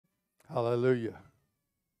Hallelujah.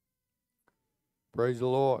 Praise the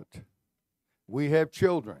Lord. We have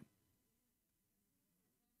children.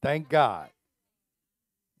 Thank God.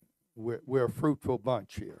 We're a fruitful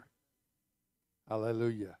bunch here.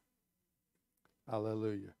 Hallelujah.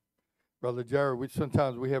 Hallelujah. Brother Jerry,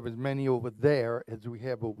 sometimes we have as many over there as we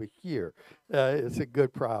have over here. It's a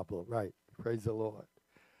good problem, right? Praise the Lord.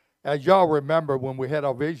 As y'all remember, when we had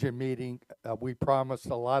our vision meeting, we promised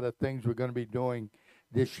a lot of things we're going to be doing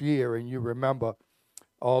this year. And you remember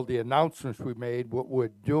all the announcements we made, what we're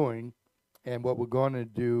doing, and what we're going to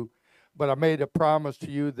do. But I made a promise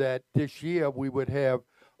to you that this year we would have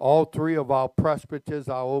all three of our presbyters,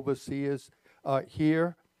 our overseers,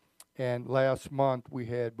 here. And last month we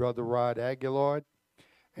had Brother Rod Aguilar,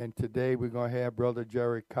 and today we're going to have Brother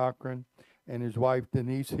Jerry Cochran and his wife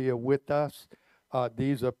Denise here with us.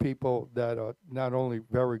 These are people that are not only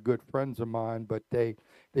very good friends of mine, but they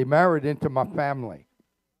married into my family.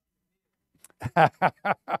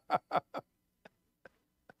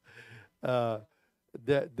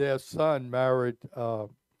 Their son married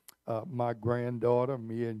my granddaughter,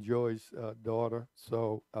 me and Joy's daughter.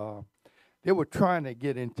 So they were trying to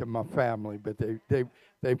get into my family, but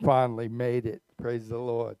they finally made it. Praise the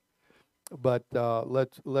Lord. But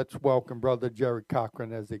let's welcome Brother Jerry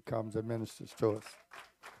Cochran as he comes and ministers to us.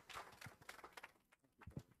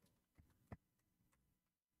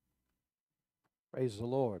 Praise the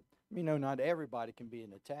Lord. You know, not everybody can be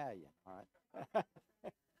an Italian, all right?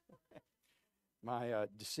 My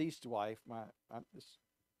deceased wife, this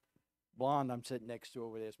blonde I'm sitting next to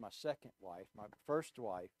over there is my second wife. My first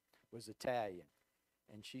wife was Italian,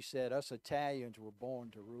 and she said us Italians were born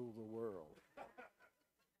to rule the world.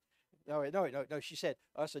 No. She said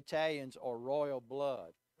us Italians are royal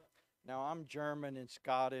blood. Now I'm German and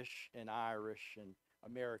Scottish and Irish and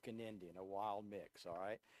American Indian, a wild mix, all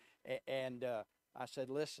right? And I said,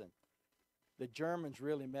 listen, the Germans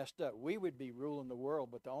really messed up. We would be ruling the world,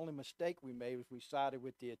 but the only mistake we made was we sided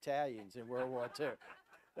with the Italians in World War II.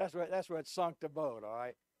 That's what sunk the boat, all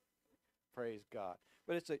right? Praise God.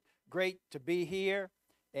 But it's great to be here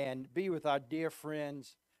and be with our dear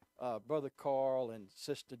friends, Brother Carl and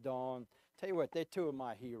Sister Dawn. Tell you what, they're two of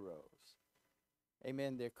my heroes.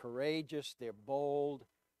 Amen. They're courageous, they're bold,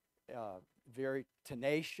 very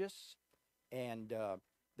tenacious, and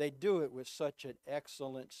they do it with such an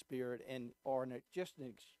excellent spirit and are just an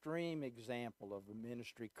extreme example of a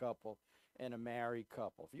ministry couple and a married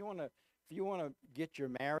couple. If you want to get your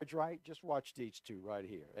marriage right, just watch these two right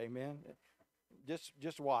here. Amen.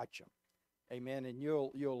 Just watch them. Amen. And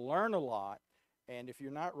you'll learn a lot. And if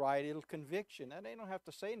you're not right, it'll convict you. Now they don't have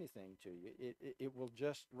to say anything to you. It will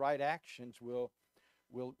just right actions will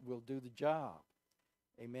do the job.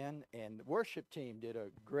 Amen. And the worship team did a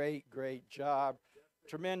great job.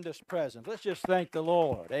 Tremendous presence. Let's just thank the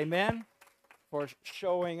Lord. Amen. For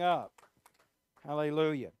showing up.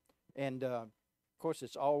 Hallelujah. And of course,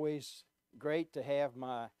 it's always great to have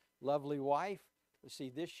my lovely wife. Let's see,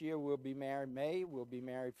 this year we'll be married May. We'll be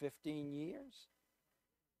married 15 years.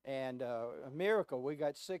 And a miracle, we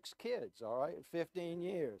got 6 kids, all right, 15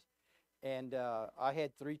 years. And I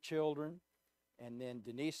had 3 children, and then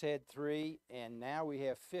Denise had 3, and now we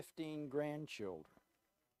have 15 grandchildren.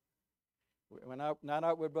 We're not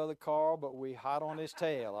up with Brother Carl, but we hot on his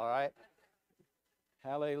tail, all right?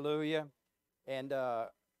 Hallelujah. And,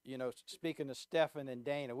 you know, speaking of Stephen and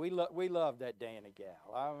Dana, we love that Dana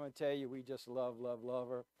gal. I'm going to tell you, we just love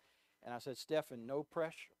her. And I said, Stephen, no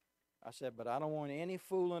pressure. I said, but I don't want any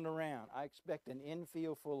fooling around. I expect an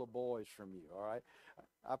infield full of boys from you, all right?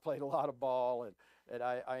 I played a lot of ball, and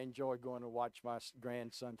I enjoy going to watch my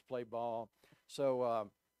grandsons play ball. So,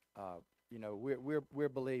 you know, we're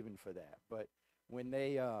believing for that. But when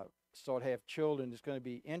they start to have children, it's going to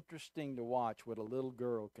be interesting to watch what a little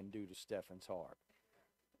girl can do to Stephen's heart.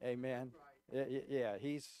 Amen. Right. Yeah,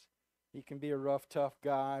 he can be a rough, tough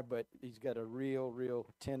guy, but he's got a real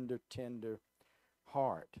tender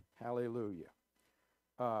heart. Hallelujah.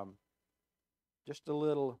 Just a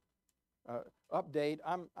little update.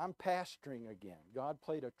 I'm pastoring again. God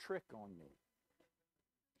played a trick on me.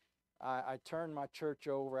 I turned my church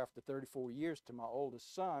over after 34 years to my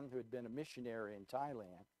oldest son, who had been a missionary in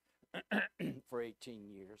Thailand for 18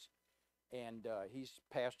 years. And he's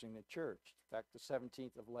pastoring the church. In fact, the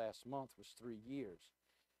 17th of last month was 3 years.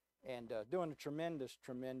 And doing a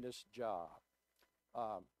tremendous job.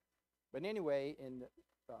 But anyway, in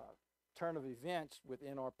the turn of events with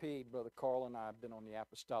NRP, Brother Carl and I have been on the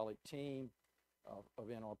apostolic team of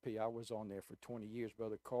NRP. I was on there for 20 years.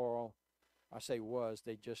 Brother Carl, I say was,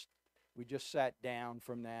 we just sat down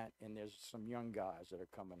from that, and there's some young guys that are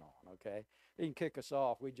coming on, okay? They didn't kick us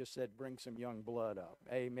off. We just said bring some young blood up.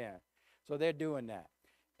 Amen. So they're doing that.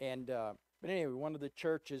 And but anyway, one of the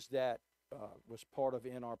churches that was part of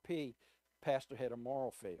NRP, pastor had a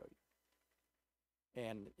moral failure.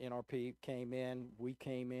 And NRP came in, we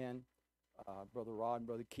came in. Brother Rod and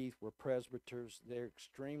Brother Keith were presbyters. They're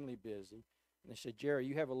extremely busy. And they said, Jerry,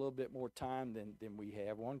 you have a little bit more time than we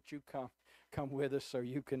have. Why don't you come with us so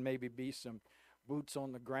you can maybe be some boots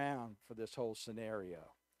on the ground for this whole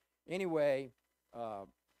scenario. Anyway,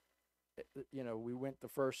 we went the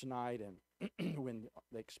first night, and when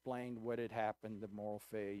they explained what had happened, the moral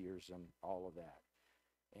failures and all of that.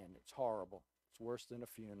 And it's horrible. It's worse than a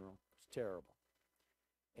funeral. It's terrible.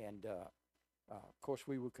 And of course,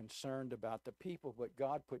 we were concerned about the people, but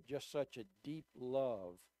God put just such a deep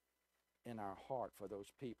love in our heart for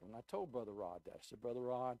those people. And I told Brother Rod that. I said, Brother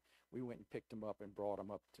Rod, we went and picked him up and brought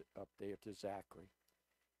him up there to Zachary.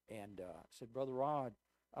 And I said, Brother Rod,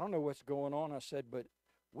 I don't know what's going on. I said, but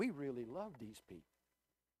we really love these people.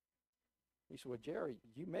 He said, well, Jerry,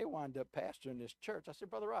 you may wind up pastoring this church. I said,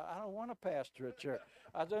 Brother Rod, I don't want to pastor a church.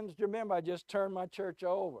 I said, remember, I just turned my church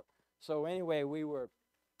over. So anyway, we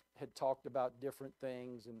had talked about different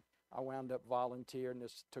things, and I wound up volunteering.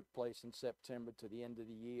 This took place in September to the end of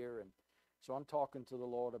the year. And so I'm talking to the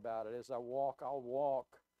Lord about it. As I walk, I'll walk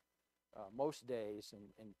most days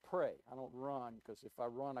and pray. I don't run, because if I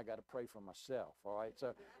run, I got to pray for myself, all right?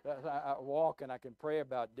 So I walk and I can pray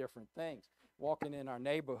about different things. Walking in our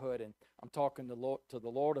neighborhood, and I'm talking to the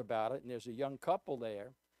Lord about it, and there's a young couple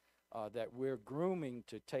there that we're grooming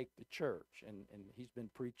to take the church, and he's been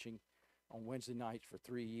preaching on Wednesday nights for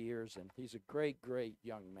 3 years, and he's a great, great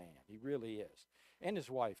young man. He really is. And his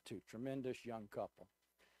wife, too. Tremendous young couple.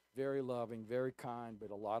 Very loving, very kind, but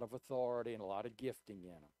a lot of authority and a lot of gifting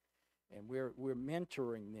in them. And we're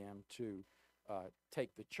mentoring them to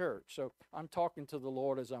take the church. So I'm talking to the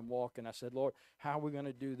Lord as I'm walking. I said, Lord, how are we going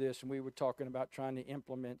to do this? And we were talking about trying to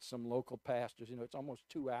implement some local pastors. You know, it's almost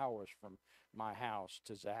 2 hours from my house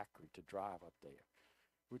to Zachary to drive up there.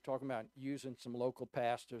 We're talking about using some local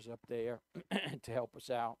pastors up there to help us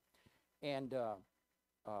out. And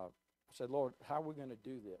I said, Lord, how are we going to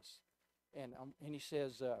do this? And he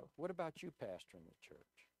says, what about you pastoring the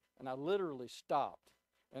church? And I literally stopped.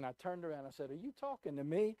 And I turned around and I said, are you talking to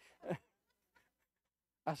me?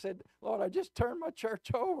 I said, Lord, I just turned my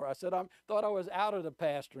church over. I said, I thought I was out of the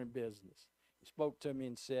pastoring business. He spoke to me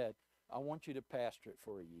and said, I want you to pastor it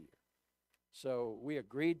for a year. So we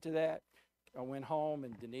agreed to that. I went home,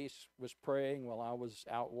 and Denise was praying while I was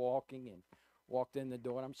out walking, and walked in the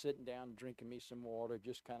door. And I'm sitting down drinking me some water,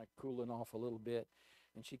 just kind of cooling off a little bit.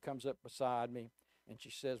 And she comes up beside me, and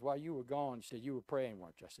she says, while you were gone, she said, you were praying,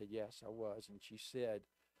 weren't you? I said, yes, I was. And she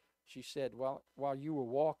said, while you were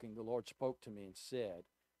walking, the Lord spoke to me and said,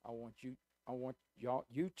 I want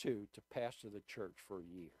you two to pastor the church for a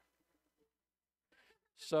year.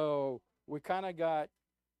 So we kind of got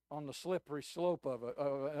on the slippery slope of an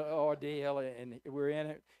ordeal, and we're in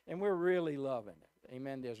it, and we're really loving it.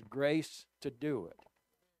 Amen. There's grace to do it.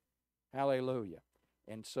 Hallelujah.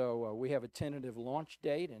 And so we have a tentative launch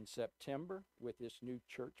date in September with this new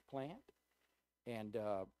church plant, and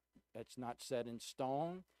it's not set in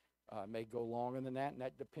stone. May go longer than that, and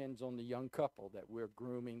that depends on the young couple that we're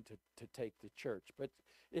grooming to take the church. But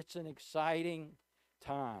it's an exciting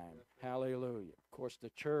time. Hallelujah. Of course, the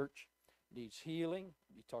church needs healing.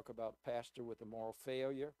 You talk about a pastor with a moral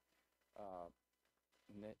failure.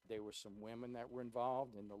 And there were some women that were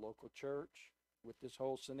involved in the local church with this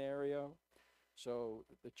whole scenario. So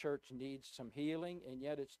the church needs some healing, and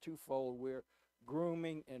yet it's twofold. We're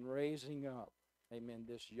grooming and raising up, amen,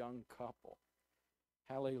 this young couple.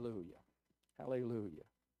 Hallelujah. Hallelujah.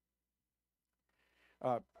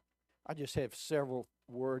 I just have several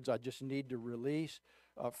words I just need to release.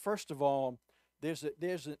 First of all, there's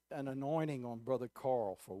an anointing on Brother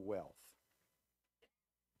Carl for wealth.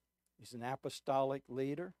 He's an apostolic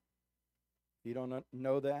leader. You don't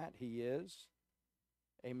know that? He is.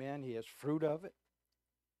 Amen. He has fruit of it.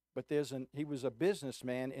 But he was a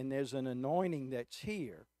businessman, and there's an anointing that's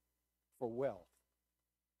here for wealth.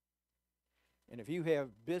 And if you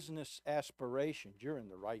have business aspirations, you're in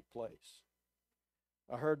the right place.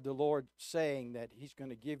 I heard the Lord saying that he's going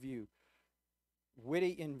to give you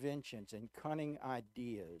witty inventions and cunning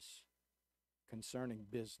ideas concerning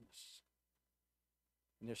business.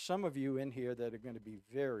 And there's some of you in here that are going to be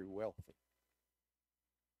very wealthy.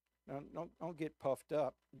 Now, don't get puffed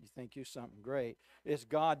up. You think you're something great. It's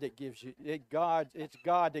God that gives you it's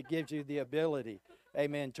God that gives you the ability,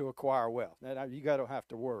 amen, to acquire wealth. Now you got to have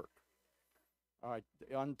to work. All right,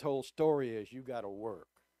 the untold story is you got to work.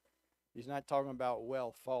 He's not talking about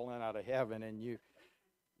wealth falling out of heaven and you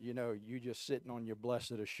just sitting on your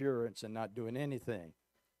blessed assurance and not doing anything.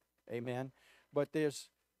 Amen. But there's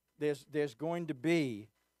going to be,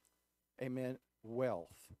 amen,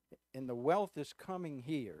 wealth. And the wealth is coming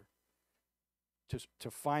here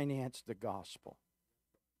to finance the gospel.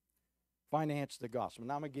 Finance the gospel.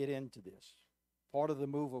 Now I'm going to get into this. Part of the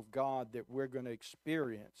move of God that we're going to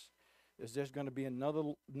experience is there's going to be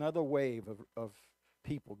another wave of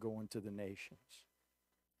people going to the nations.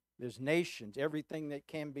 There's nations. Everything that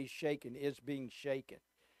can be shaken is being shaken.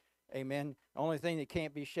 Amen. The only thing that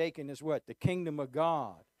can't be shaken is what? The kingdom of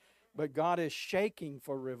God. But God is shaking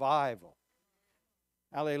for revival.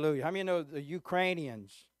 Hallelujah. How many know the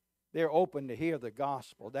Ukrainians, they're open to hear the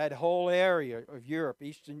gospel? That whole area of Europe,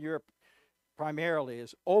 Eastern Europe primarily,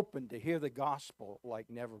 is open to hear the gospel like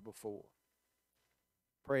never before.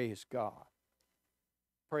 Praise God.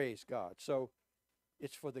 Praise God. So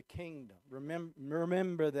it's for the kingdom.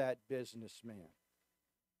 Remember that, businessman.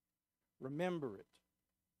 Remember it.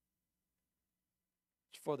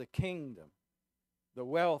 It's for the kingdom. The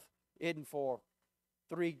wealth isn't for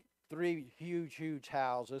three huge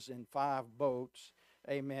houses and 5 boats,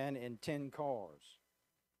 amen, and 10 cars.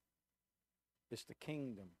 It's the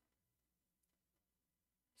kingdom.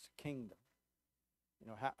 It's the kingdom. You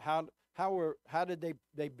know, how did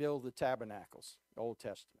they build the tabernacles? Old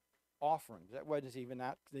Testament. Offerings. That wasn't even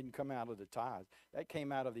that, didn't come out of the tithes. That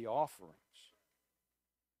came out of the offerings.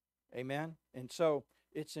 Amen. And so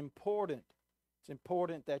it's important. It's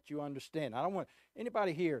important that you understand. I don't want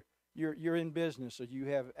anybody here, you're in business or you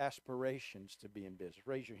have aspirations to be in business.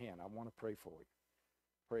 Raise your hand. I want to pray for you.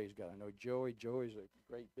 Praise God. I know Joey's a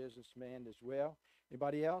great businessman as well.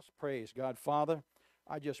 Anybody else? Praise God. Father,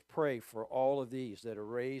 I just pray for all of these that are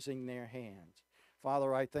raising their hands.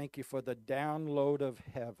 Father, I thank you for the download of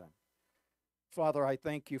heaven. Father, I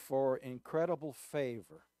thank you for incredible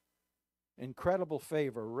favor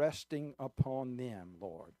resting upon them,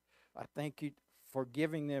 Lord. I thank you for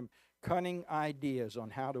giving them cunning ideas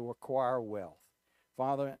on how to acquire wealth.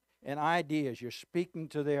 Father, and ideas, you're speaking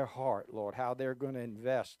to their heart, Lord, how they're going to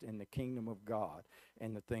invest in the kingdom of God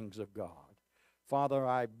and the things of God. Father,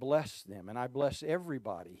 I bless them, and I bless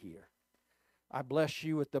everybody here. I bless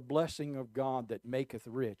you with the blessing of God that maketh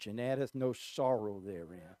rich and addeth no sorrow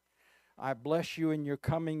therein. I bless you in your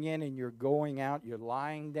coming in and your going out, your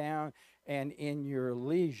lying down, and in your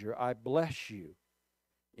leisure. I bless you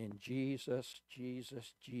in Jesus'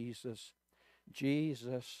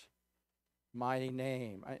 mighty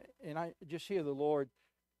name. I just hear the Lord,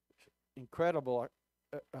 incredible.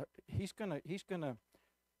 He's gonna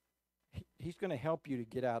help you to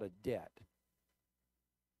get out of debt.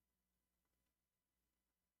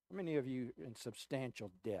 How many of you in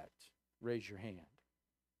substantial debt? Raise your hand.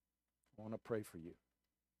 I want to pray for you.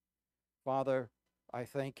 Father, I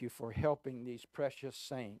thank you for helping these precious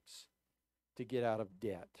saints to get out of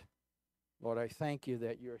debt. Lord, I thank you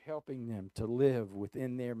that you're helping them to live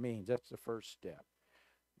within their means. That's the first step.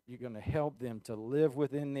 You're going to help them to live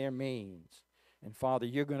within their means. And Father,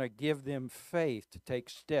 you're going to give them faith to take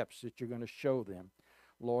steps that you're going to show them,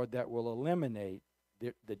 Lord, that will eliminate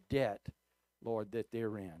the debt, Lord, that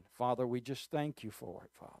they're in. Father, we just thank you for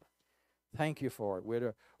it, Father. Thank you for it. We're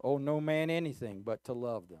to owe no man anything but to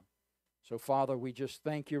love them. So, Father, we just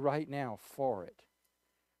thank you right now for it.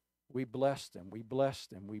 We bless them. We bless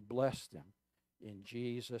them. We bless them. In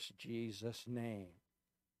Jesus' name.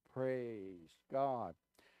 Praise God.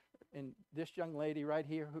 And this young lady right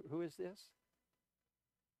here, who is this?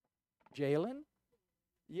 Jalen?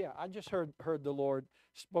 Yeah, I just heard the Lord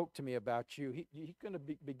spoke to me about you. He's going to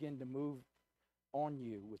begin to move on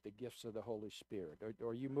you with the gifts of the Holy Spirit.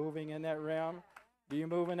 Are you moving in that realm? Do you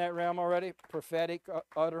move in that realm already? Prophetic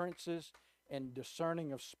utterances and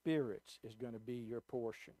discerning of spirits is going to be your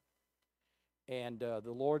portion. And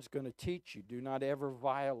the Lord's going to teach you. Do not ever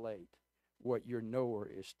violate what your knower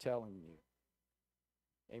is telling you.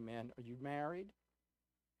 Amen. Are you married?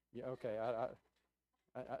 Yeah. Okay.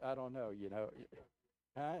 I don't know. You know.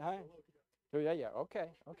 Hi. Yeah. Okay.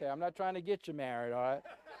 I'm not trying to get you married. All right.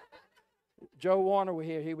 Joe Warner were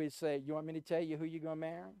here. He would say, "You want me to tell you who you're going to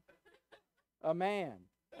marry? A man."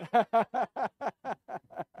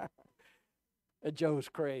 Joe's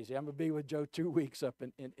crazy. I'm going to be with Joe 2 weeks up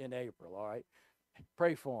in April, all right?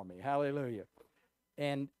 Pray for me. Hallelujah.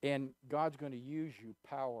 And God's going to use you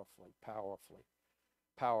powerfully.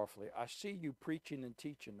 I see you preaching and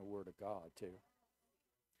teaching the Word of God, too.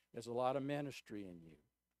 There's a lot of ministry in you.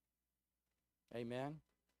 Amen?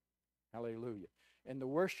 Hallelujah. And the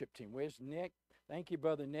worship team, where's Nick? Thank you,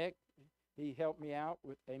 Brother Nick. He helped me out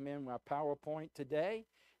with, amen, my PowerPoint today.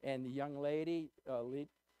 And the young lady,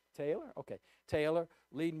 Taylor? Okay. Taylor,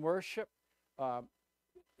 leading worship.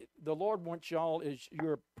 The Lord wants y'all, as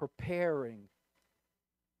you're preparing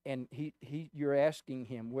and you're asking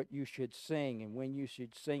him what you should sing and when you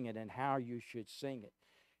should sing it and how you should sing it.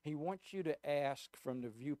 He wants you to ask from the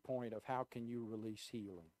viewpoint of how can you release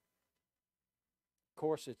healing. Of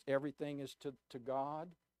course, it's everything is to God.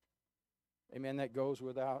 Amen. That goes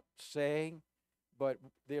without saying. But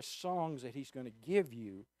there's songs that he's going to give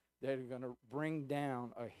you that are going to bring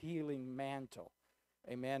down a healing mantle.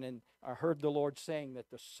 Amen. And I heard the Lord saying that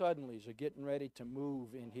the suddenlies are getting ready to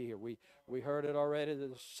move in here. We heard it already,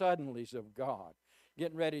 the suddenlies of God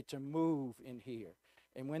getting ready to move in here.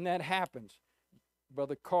 And when that happens,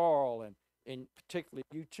 Brother Carl and particularly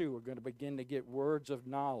you two are going to begin to get words of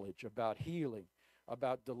knowledge about healing,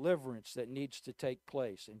 about deliverance that needs to take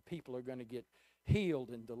place. And people are going to get healed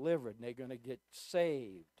and delivered, and they're going to get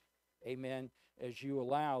saved. Amen. As you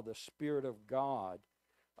allow the Spirit of God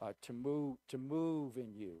to move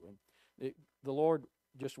in you. And the Lord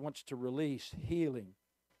just wants to release healing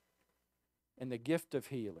and the gift of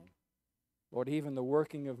healing. Lord, even the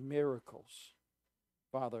working of miracles,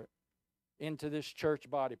 Father, into this church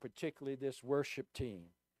body, particularly this worship team.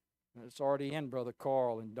 And it's already in Brother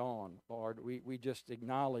Carl and Dawn, Lord. We just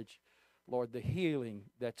acknowledge, Lord, the healing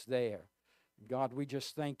that's there. God, we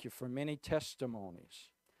just thank you for many testimonies,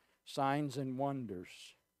 signs and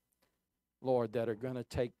wonders, Lord, that are going to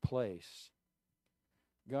take place.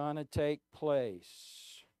 Going to take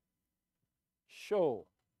place. Show.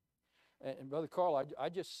 And Brother Carl, I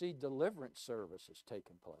just see deliverance services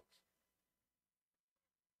taking place.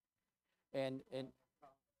 I'm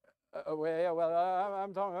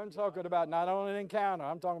talking about not only an encounter,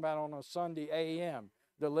 I'm talking about on a Sunday a.m.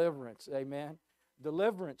 deliverance, amen.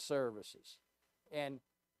 Deliverance services. And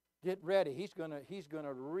get ready. He's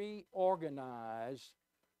gonna reorganize,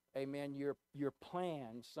 amen, your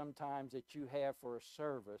plans sometimes that you have for a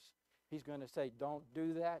service. He's going to say, don't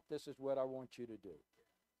do that. This is what I want you to do.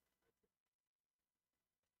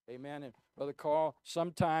 Amen. And Brother Carl,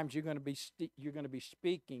 sometimes you're going to be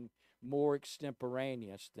speaking more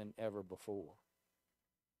extemporaneous than ever before.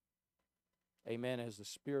 Amen. As the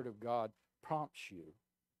Spirit of God prompts you.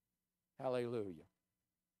 Hallelujah.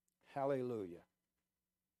 Hallelujah.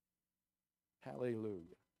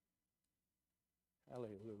 Hallelujah.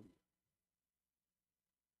 Hallelujah.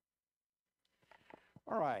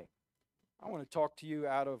 All right. I want to talk to you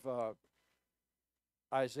out of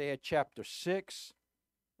Isaiah chapter 6,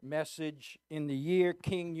 message in the year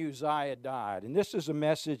King Uzziah died. And this is a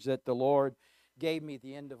message that the Lord gave me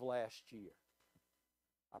the end of last year.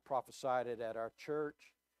 I prophesied it at our church.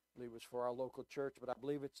 I believe it was for our local church, but I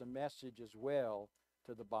believe it's a message as well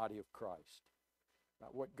to the body of Christ.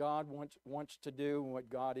 About what God wants to do and what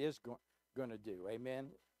God is going to do. Amen.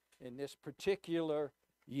 In this particular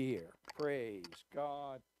year. Praise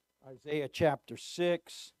God. Isaiah chapter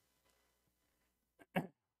 6.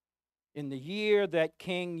 In the year that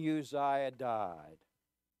King Uzziah died,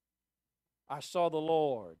 I saw the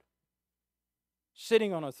Lord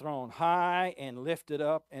sitting on a throne, high and lifted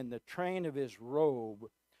up, and the train of his robe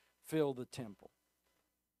filled the temple.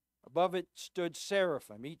 Above it stood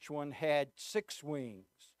seraphim. Each one had 6 wings.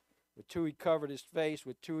 With 2 he covered his face,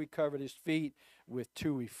 with 2 he covered his feet, with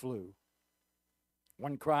 2 he flew.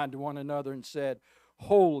 One cried to one another and said,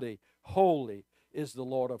 Holy, holy is the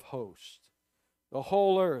Lord of hosts. The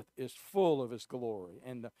whole earth is full of his glory.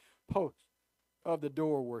 And the posts of the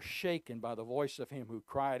door were shaken by the voice of him who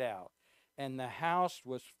cried out, and the house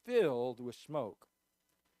was filled with smoke.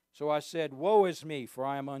 So I said, Woe is me, for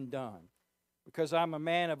I am undone, because I'm a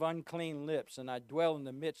man of unclean lips, and I dwell in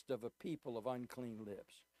the midst of a people of unclean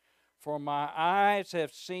lips. For my eyes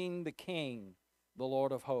have seen the King, the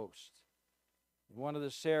Lord of hosts. One of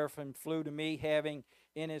the seraphim flew to me, having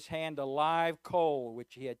in his hand a live coal,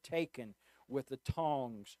 which he had taken with the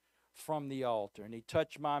tongs from the altar. And he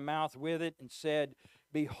touched my mouth with it and said,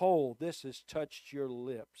 Behold, this has touched your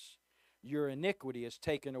lips. Your iniquity is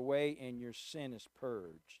taken away, and your sin is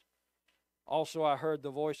purged. Also I heard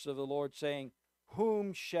the voice of the Lord saying,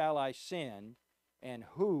 Whom shall I send, and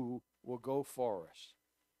who will go for us?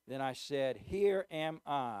 Then I said, Here am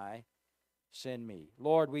I, send me.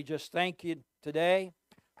 Lord, we just thank you today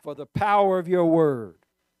for the power of your word.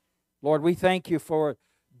 Lord, we thank you for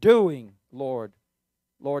doing, Lord,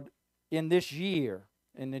 in this year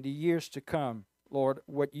and in the years to come, Lord,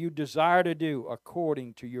 what you desire to do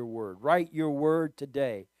according to your word. Write your word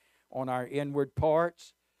today on our inward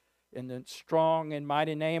parts. In the strong and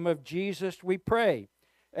mighty name of Jesus, we pray.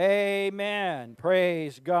 Amen.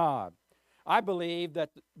 Praise God. I believe that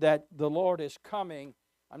the Lord is coming.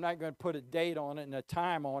 I'm not going to put a date on it and a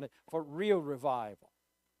time on it, for real revival.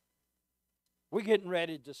 We're getting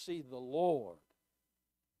ready to see the Lord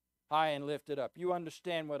high and lifted up. You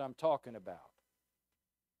understand what I'm talking about.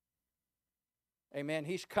 Amen.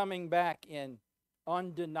 He's coming back in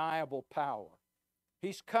undeniable power.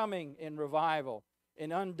 He's coming in revival,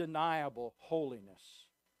 in undeniable holiness.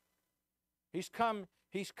 He's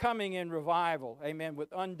coming in revival, amen,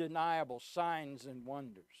 with undeniable signs and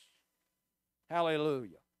wonders.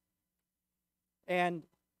 Hallelujah. And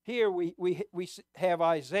here we have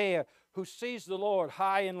Isaiah who sees the Lord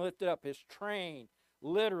high and lifted up, his train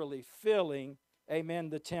literally filling, amen,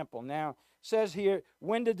 the temple. Now, it says here,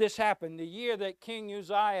 when did this happen? The year that King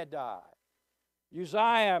Uzziah died.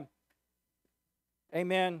 Uzziah,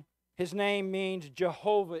 amen, his name means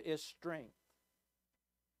Jehovah is strength.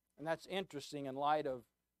 And that's interesting in light of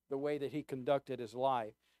the way that he conducted his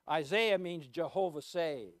life. Isaiah means Jehovah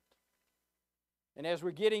saved. And as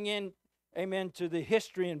we're getting in, amen, to the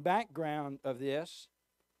history and background of this,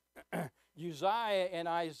 Uzziah and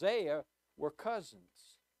Isaiah were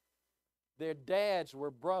cousins. Their dads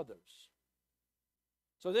were brothers.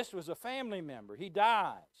 So this was a family member. He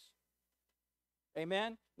dies.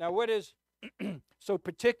 Amen? Now what is so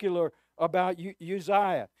particular about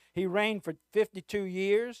Uzziah? He reigned for 52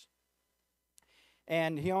 years.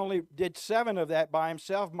 And he only did 7 of that by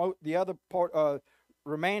himself. The other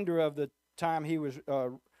remainder of the time he was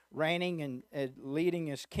reigning and leading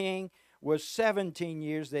as king was 17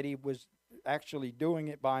 years that he was actually doing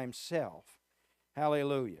it by himself.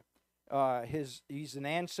 Hallelujah. He's an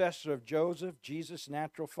ancestor of Joseph, Jesus'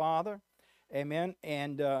 natural father. Amen.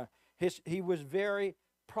 And he was very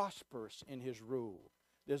prosperous in his rule.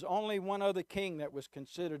 There's only one other king that was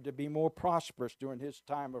considered to be more prosperous during his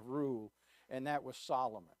time of rule, and that was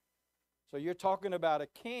Solomon. So you're talking about a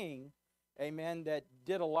king, amen, that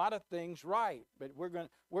did a lot of things right. But we're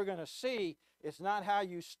going to see it's not how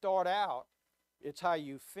you start out, it's how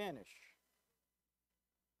you finish.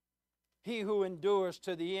 He who endures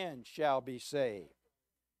to the end shall be saved.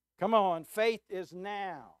 Come on, faith is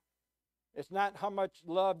now. It's not how much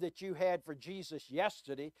love that you had for Jesus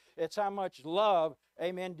yesterday. It's how much love,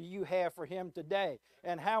 amen, do you have for him today.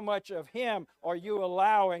 And how much of him are you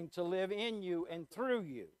allowing to live in you and through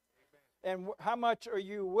you. And how much are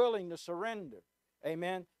you willing to surrender.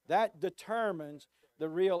 Amen. That determines the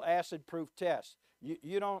real acid-proof test.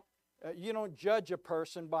 You don't judge a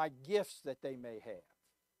person by gifts that they may have.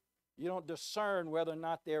 You don't discern whether or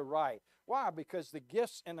not they're right. Why? Because the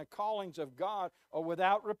gifts and the callings of God are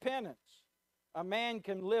without repentance. A man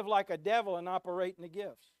can live like a devil and operate in the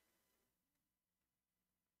gifts.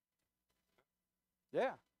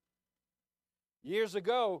 Yeah. Years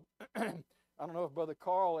ago, I don't know if Brother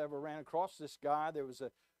Carl ever ran across this guy. There was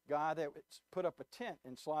a guy that put up a tent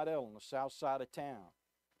in Slidell on the south side of town,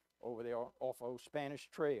 over there off Old Spanish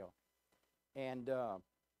Trail. And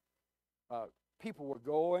people were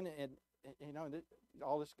going, and you know,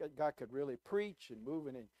 all this guy could really preach and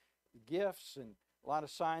moving in gifts, and a lot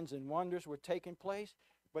of signs and wonders were taking place.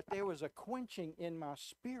 But there was a quenching in my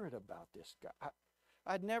spirit about this guy.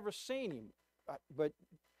 I'd never seen him, but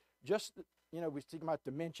just, you know, we speak about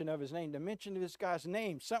the mention of his name. The mention of this guy's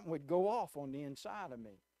name, something would go off on the inside of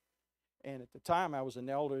me. And at the time, I was an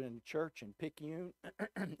elder in the church in Picayune,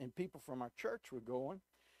 and people from our church were going.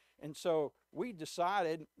 And so we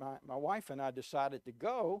decided, my wife and I decided to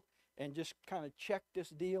go and just kind of check this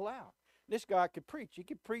deal out. This guy could preach. He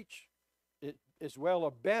could preach it as well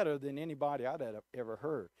or better than anybody I'd ever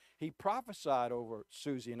heard. He prophesied over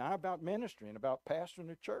Susie and I about ministry and about pastoring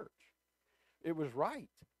the church. It was right.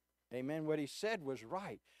 Amen. What he said was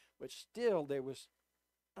right. But still there was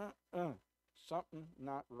something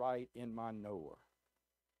not right in my knower.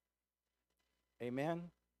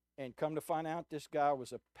 Amen. And come to find out, this guy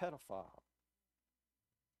was a pedophile.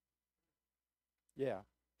 Yeah.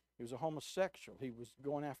 He was a homosexual. He was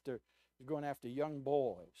going after young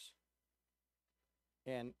boys.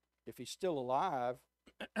 And if he's still alive,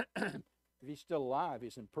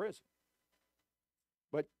 he's in prison.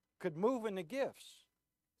 But could move in the gifts.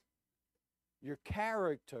 Your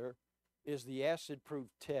character is the acid-proof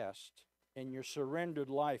test, and your surrendered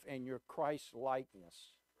life and your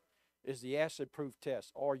Christ-likeness is the acid-proof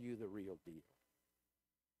test. Are you the real deal?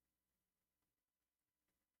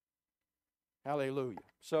 Hallelujah.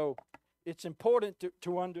 So it's important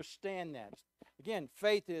to understand that. Again,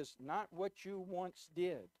 faith is not what you once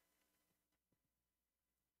did.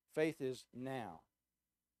 Faith is now.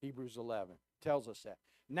 Hebrews 11 tells us that.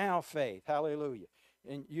 Now faith. Hallelujah.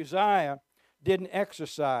 And Uzziah didn't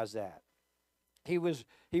exercise that. He was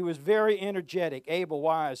very energetic, able,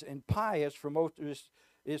 wise, and pious for most of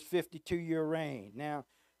his 52-year reign. Now,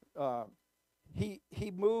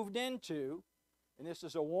 he moved into, and this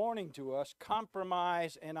is a warning to us,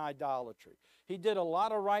 compromise and idolatry. He did a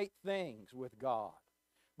lot of right things with God,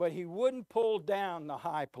 but he wouldn't pull down the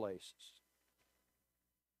high places.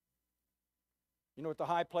 You know what the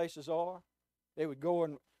high places are? They would go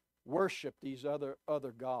and worship these other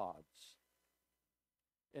gods.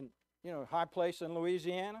 And, you know, high place in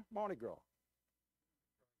Louisiana, Mardi Gras.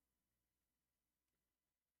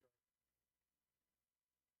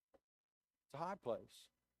 It's a high place.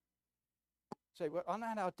 Say, well, I'm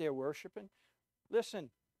not out there worshiping.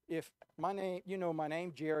 Listen, if my name, you know my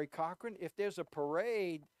name, Jerry Cochran, if there's a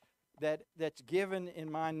parade that's given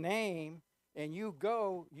in my name and you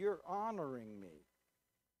go, you're honoring me.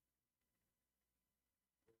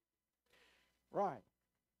 Right.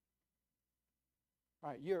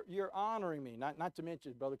 Right. You're honoring me. Not to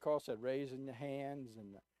mention, Brother Carl said, raising the hands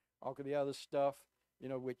and all of the other stuff, you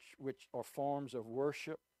know, which are forms of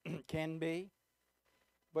worship can be.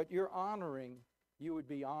 But you would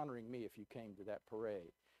be honoring me if you came to that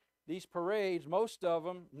parade. These parades, most of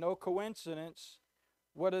them, no coincidence.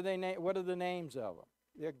 What are the names of them?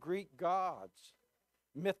 They're Greek gods,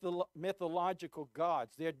 mythological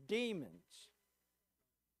gods. They're demons.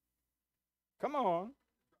 Come on.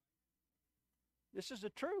 This is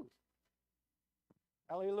the truth.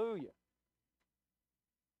 Hallelujah.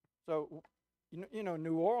 So, you know,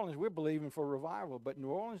 New Orleans, we're believing for revival, but New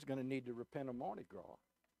Orleans is going to need to repent of Mardi Gras.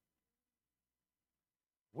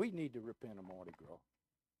 We need to repent of Mardi Gras.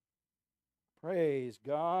 Praise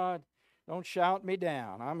God. Don't shout me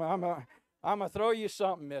down. I'm going to throw you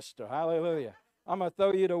something, mister. Hallelujah. I'm going to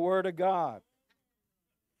throw you the Word of God.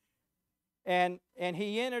 And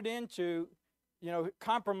he entered into, you know,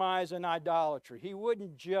 compromise and idolatry. He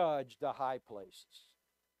wouldn't judge the high places.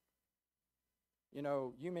 You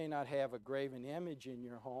know, you may not have a graven image in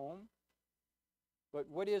your home, but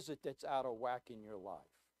what is it that's out of whack in your life?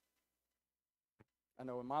 I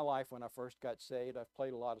know in my life when I first got saved, I've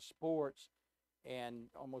played a lot of sports and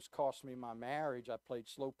almost cost me my marriage. I played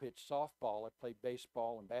slow pitch softball. I played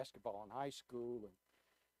baseball and basketball in high school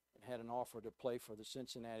and had an offer to play for the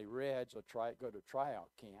Cincinnati Reds or go to tryout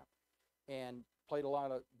camp and played a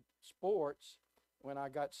lot of sports. When I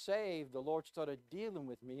got saved, the Lord started dealing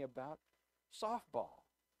with me about softball.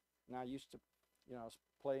 And I used to, you know, I was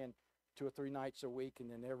playing 2 or 3 nights a week,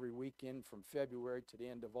 and then every weekend from February to the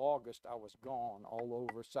end of August, I was gone all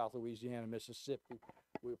over South Louisiana, Mississippi.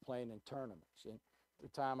 We were playing in tournaments. And at the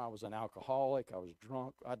time, I was an alcoholic. I was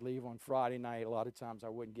drunk. I'd leave on Friday night. A lot of times, I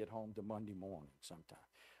wouldn't get home till Monday morning sometime,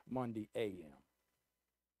 Monday a.m.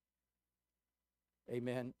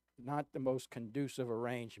 Amen. Not the most conducive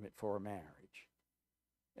arrangement for a marriage.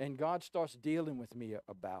 And God starts dealing with me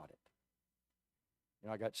about it. You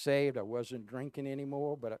know, I got saved. I wasn't drinking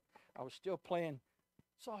anymore, but I was still playing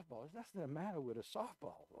softball. There's nothing the matter with a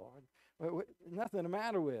softball, Lord. Nothing the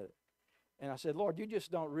matter with it. And I said, Lord, you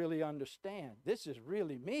just don't really understand. This is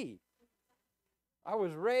really me. I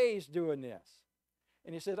was raised doing this.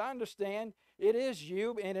 And he said, I understand. It is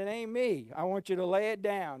you, and it ain't me. I want you to lay it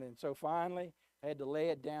down. And so finally, I had to lay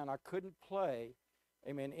it down. I couldn't play,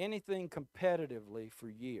 amen, anything competitively for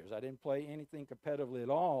years. I didn't play anything competitively at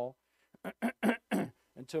all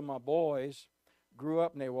until my boys grew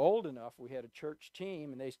up and they were old enough. We had a church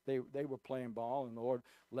team, and they were playing ball, and the Lord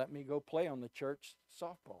let me go play on the church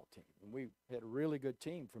softball team. And we had a really good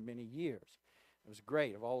team for many years. It was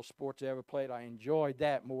great. Of all the sports I ever played, I enjoyed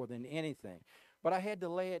that more than anything. But I had to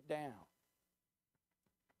lay it down.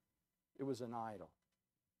 It was an idol.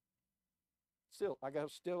 Still, I got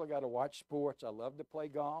to watch sports. I love to play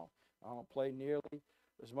golf. I don't play nearly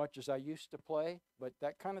as much as I used to play, but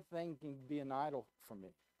that kind of thing can be an idol for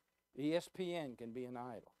me. ESPN can be an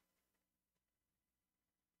idol.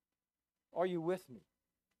 Are you with me?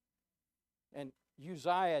 And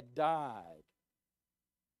Uzziah died.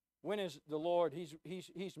 When is the Lord?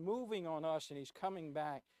 He's moving on us, and he's coming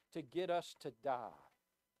back to get us to die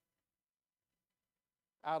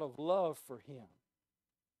out of love for him.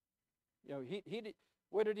 You know, he did,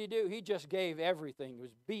 what did he do? He just gave everything. He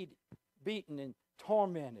was beaten and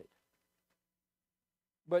tormented.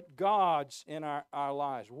 But God's in our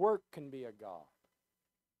lives. Work can be a God.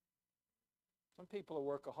 Some people are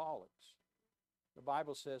workaholics. The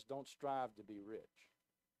Bible says don't strive to be rich.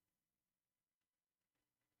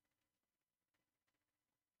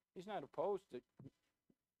 He's not opposed to,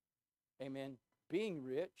 amen, being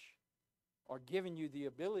rich or giving you the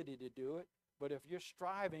ability to do it. But if you're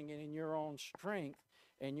striving in your own strength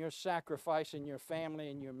and you're sacrificing your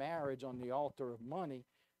family and your marriage on the altar of money,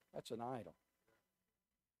 that's an idol.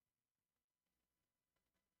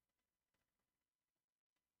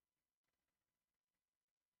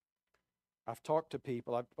 I've talked to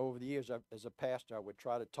people. Over the years, as a pastor, I would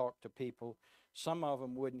try to talk to people. Some of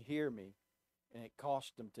them wouldn't hear me, and it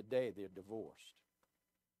cost them today. They're divorced.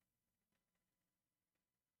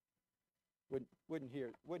 Wouldn't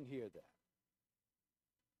hear that.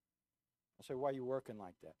 I say, why are you working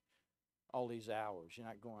like that? All these hours. You're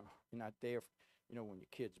not there, when your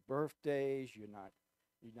kids' birthdays. You're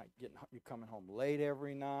coming home late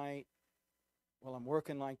every night. Well, I'm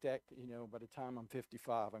working like that, by the time I'm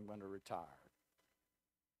 55, I'm going to retire.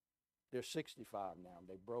 They're 65 now.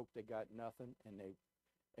 They broke, they got nothing, and they,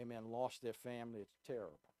 amen, lost their family. It's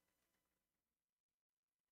terrible.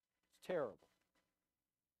 It's terrible.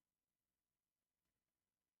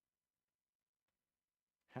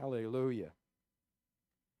 Hallelujah.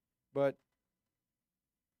 But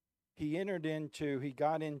he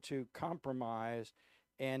got into compromise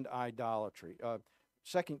and idolatry.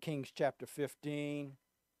 2 Kings chapter 15.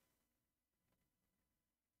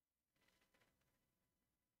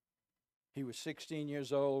 He was 16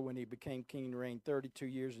 years old when he became king and reigned 32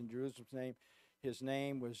 years in Jerusalem's name. His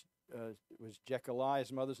name was Jecoliah.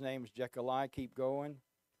 His mother's name was Jecoliah. Keep going.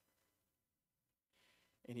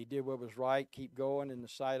 And he did what was right. Keep going in the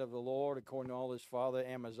sight of the Lord, according to all his father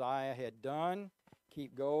Amaziah had done.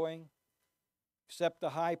 Keep going. Except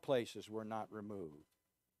the high places were not removed.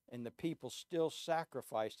 And the people still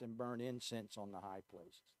sacrificed and burned incense on the high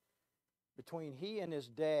places. Between he and his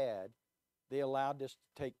dad, they allowed this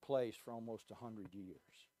to take place for almost 100 years.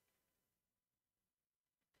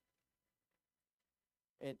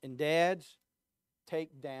 And dads,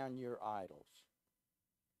 take down your idols.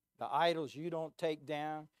 The idols you don't take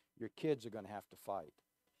down, your kids are going to have to fight.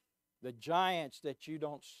 The giants that you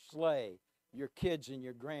don't slay, your kids and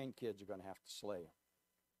your grandkids are going to have to slay them.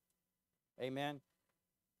 Amen?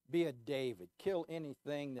 Be a David. Kill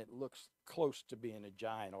anything that looks close to being a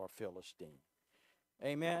giant or a Philistine.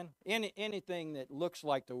 Amen? Anything that looks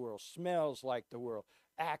like the world, smells like the world,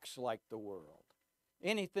 acts like the world.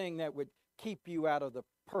 Anything that would keep you out of the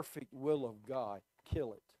perfect will of God,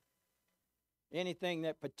 kill it. Anything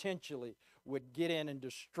that potentially would get in and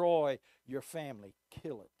destroy your family,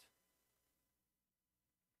 kill it.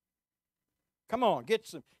 Come on, get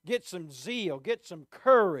some zeal, get some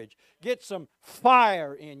courage, get some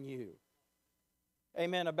fire in you.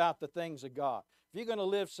 Amen, about the things of God. If you're going to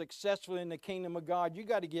live successfully in the kingdom of God, you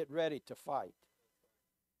got to get ready to fight.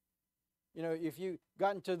 If you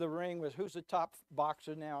got into the ring with, who's the top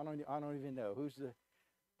boxer now? I don't even know. Who's the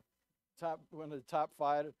one of the top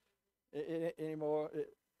fighters anymore?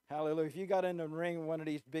 Hallelujah. If you got in the ring with one of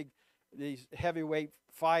these heavyweight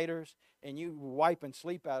fighters and you wipe and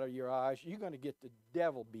sleep out of your eyes, you're going to get the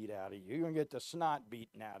devil beat out of you. You're going to get the snot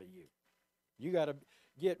beaten out of you. You got to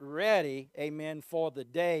get ready, amen, for the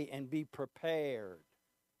day and be prepared.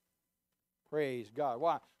 Praise God.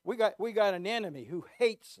 Why? We got an enemy who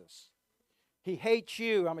hates us. He hates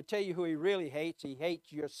you. I'm going to tell you who he really hates. He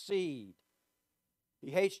hates your seed.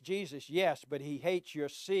 He hates Jesus, yes, but he hates your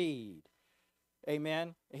seed.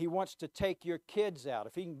 Amen. He wants to take your kids out.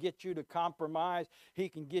 If he can get you to compromise, he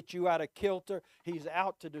can get you out of kilter. He's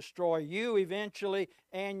out to destroy you eventually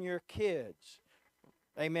and your kids.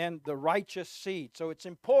 Amen. The righteous seed. So it's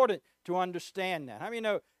important to understand that. How many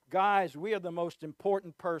know, guys, we are the most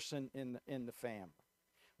important person in the family.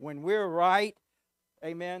 When we're right,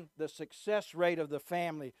 amen, the success rate of the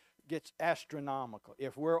family gets astronomical.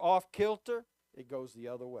 If we're off kilter, it goes the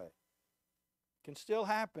other way. Can still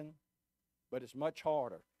happen, but it's much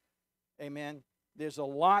harder. Amen. There's a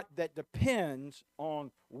lot that depends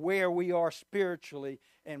on where we are spiritually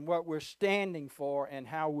and what we're standing for and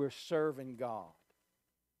how we're serving God.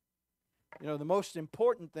 The most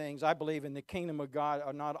important things, I believe, in the kingdom of God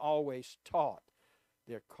are not always taught.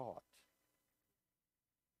 They're caught.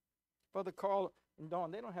 Brother Carl and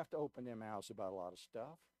Dawn, they don't have to open their mouths about a lot of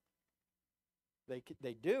stuff.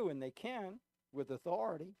 They do and they can with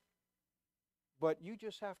authority. But you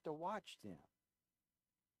just have to watch them.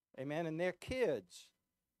 Amen. And their kids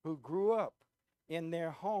who grew up in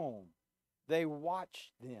their home, they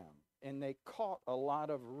watched them and they caught a lot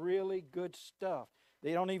of really good stuff.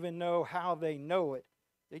 They don't even know how they know it.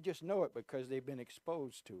 They just know it because they've been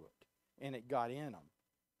exposed to it and it got in them.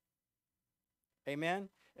 Amen.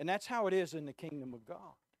 And that's how it is in the kingdom of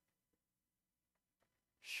God.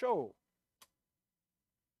 Show.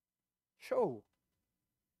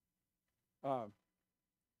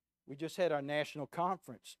 We just had our national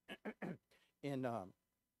conference in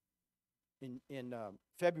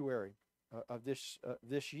February of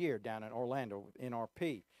this year down in Orlando,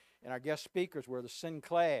 NRP, and our guest speakers were the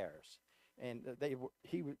Sinclairs, and they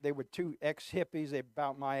were two ex-hippies. They're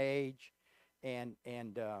about my age, and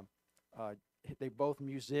they both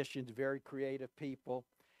musicians, very creative people,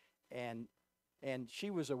 and she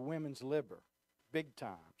was a women's libber, big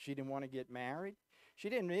time. She didn't want to get married. She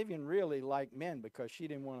didn't even really like men because she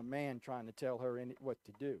didn't want a man trying to tell her what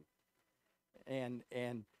to do. And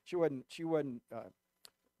she wasn't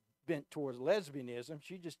bent towards lesbianism.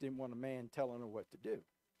 She just didn't want a man telling her what to do.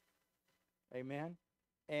 Amen.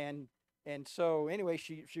 And so anyway,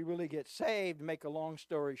 she really gets saved. To make a long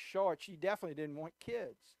story short, she definitely didn't want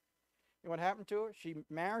kids. You know what happened to her? She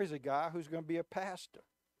marries a guy who's going to be a pastor.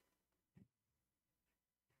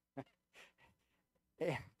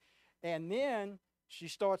 And then she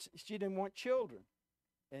didn't want children.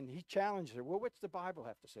 And he challenged her. Well, what's the Bible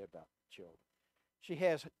have to say about children? She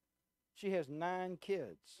has 9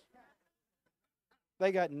 kids.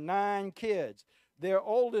 They got 9 kids. Their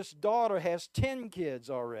oldest daughter has 10 kids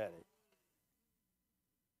already.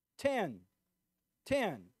 10.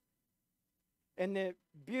 And they're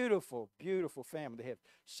beautiful, beautiful family. They have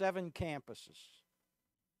 7 campuses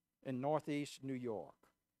in Northeast New York.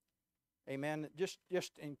 Amen. Just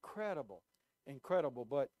incredible, incredible.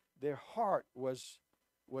 But their heart was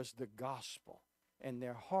the gospel, and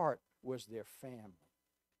their heart was their family.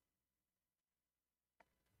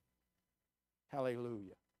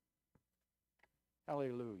 Hallelujah.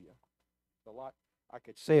 Hallelujah. A lot I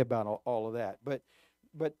could say about all of that, but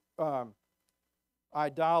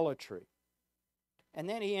idolatry. And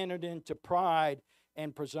then he entered into pride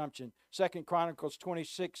and presumption. 2 Chronicles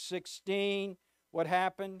 26:16. What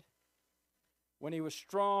happened? When he was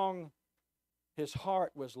strong, his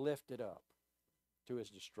heart was lifted up to his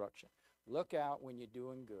destruction. Look out when you're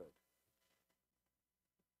doing good.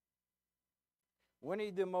 When are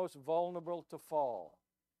you the most vulnerable to fall?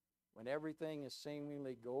 When everything is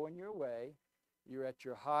seemingly going your way, you're at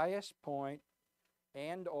your highest point,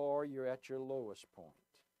 and or you're at your lowest point.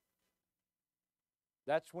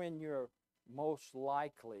 That's when you're most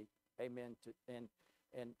likely, amen, and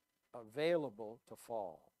available to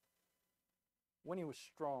fall. When he was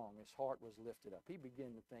strong, his heart was lifted up. He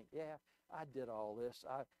began to think, yeah, I did all this.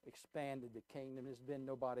 I expanded the kingdom. There's been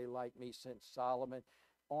nobody like me since Solomon.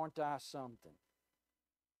 Aren't I something?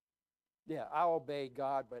 Yeah, I obeyed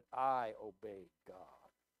God, but I obeyed God.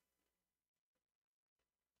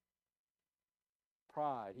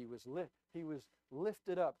 Pride. He was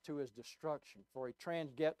lifted up to his destruction, for he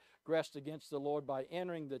transgressed against the Lord by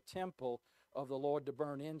entering the temple of the Lord to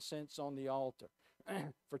burn incense on the altar.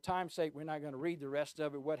 For time's sake, we're not going to read the rest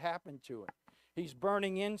of it. What happened to him? He's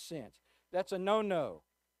burning incense. That's a no-no.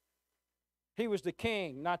 He was the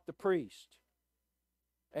king, not the priest.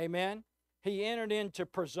 Amen? He entered into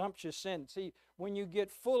presumptuous sin. See, when you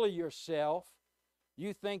get full of yourself,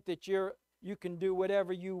 you think that you can do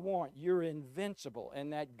whatever you want. You're invincible.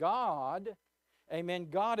 And that God, amen,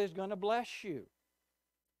 God is going to bless you.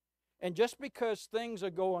 And just because things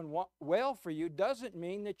are going well for you doesn't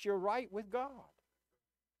mean that you're right with God.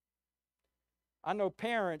 I know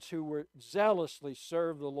parents who were zealously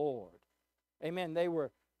serve the Lord. Amen. They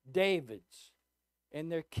were Davids,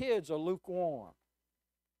 and their kids are lukewarm.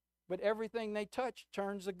 But everything they touch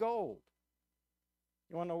turns to gold.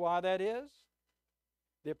 You want to know why that is?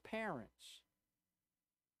 Their parents.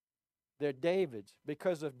 They're Davids.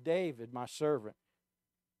 Because of David, my servant,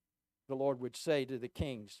 the Lord would say to the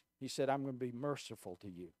kings, he said, I'm going to be merciful to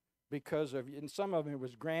you. Because of, and some of them it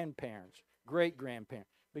was grandparents, great-grandparents.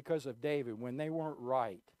 Because of David, when they weren't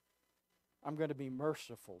right, I'm going to be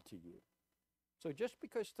merciful to you. So just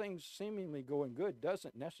because things seemingly going good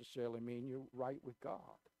doesn't necessarily mean you're right with God.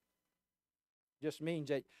 Just means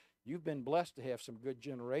that you've been blessed to have some good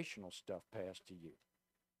generational stuff passed to you.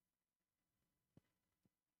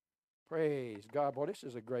 Praise God. Boy, this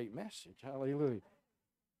is a great message. Hallelujah.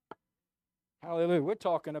 Hallelujah. We're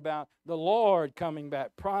talking about the Lord coming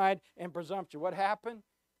back. Pride and presumption. What happened?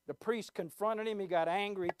 The priest confronted him. He got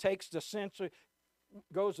angry. He takes the censer,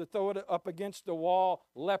 goes to throw it up against the wall.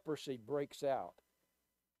 Leprosy breaks out.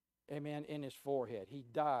 Amen. In his forehead. He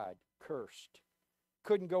died cursed.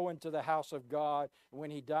 Couldn't go into the house of God. When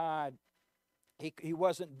he died, he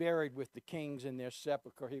wasn't buried with the kings in their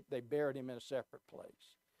sepulchre. They buried him in a separate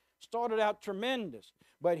place. Started out tremendous,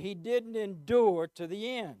 but he didn't endure to the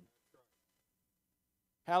end.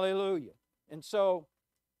 Hallelujah. And so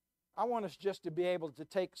I want us just to be able to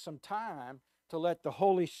take some time to let the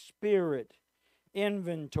Holy Spirit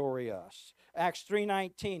inventory us. Acts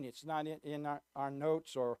 3:19, it's not in our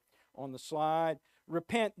notes or on the slide.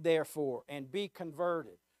 Repent, therefore, and be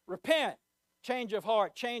converted. Repent, change of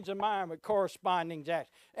heart, change of mind with corresponding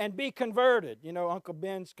acts, and be converted. You know Uncle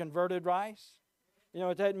Ben's converted rice? You know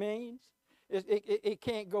what that means? It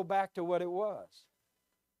can't go back to what it was.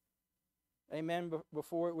 Amen,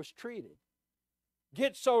 before it was treated.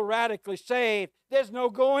 Get so radically saved, there's no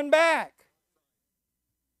going back.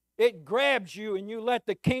 It grabs you and you let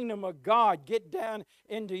the kingdom of God get down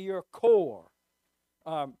into your core.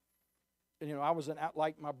 I was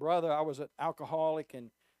like my brother, I was an alcoholic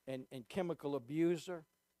and chemical abuser.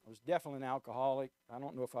 I was definitely an alcoholic. I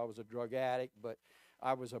don't know if I was a drug addict, but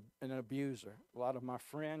I was an abuser. A lot of my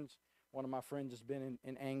friends, one of my friends has been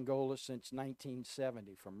in Angola since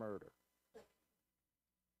 1970 for murder.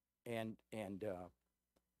 And another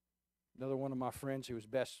one of my friends who was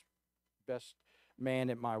best man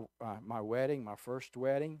at my wedding, my first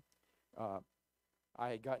wedding. I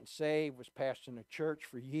had gotten saved, was pastoring a church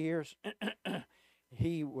for years.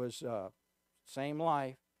 He was same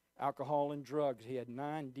life, alcohol and drugs. He had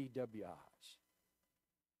 9 DWIs,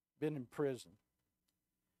 been in prison.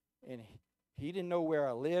 And he didn't know where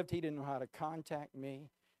I lived. He didn't know how to contact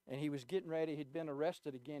me. And he was getting ready. He'd been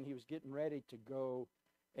arrested again. He was getting ready to go,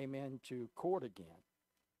 amen, to court again.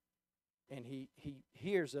 And he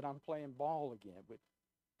hears that I'm playing ball again with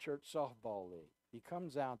church softball league. He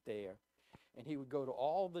comes out there, and he would go to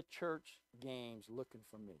all the church games looking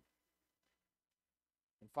for me.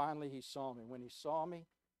 And finally he saw me. When he saw me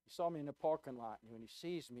in the parking lot. And when he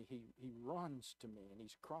sees me, he runs to me, and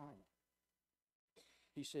he's crying.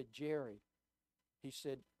 He said, Jerry, he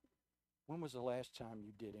said, when was the last time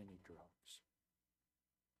you did any drugs?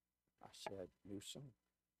 I said, Newsom.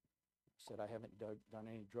 I said, I haven't done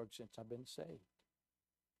any drugs since I've been saved.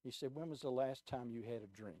 He said, when was the last time you had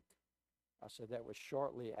a drink? I said, that was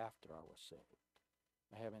shortly after I was saved.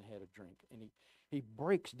 I haven't had a drink. And he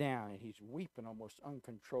breaks down, and he's weeping almost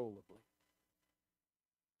uncontrollably.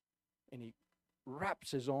 And he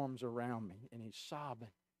wraps his arms around me, and he's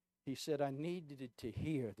sobbing. He said, I needed to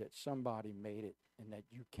hear that somebody made it and that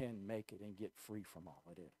you can make it and get free from all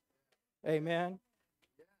of it. Amen?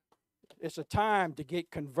 It's a time to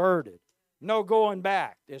get converted. No going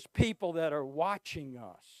back. There's people that are watching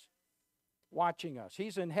us. Watching us.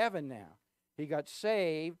 He's in heaven now. He got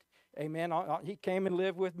saved. Amen. He came and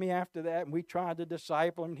lived with me after that, and we tried to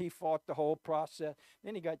disciple him. He fought the whole process.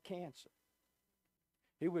 Then he got cancer.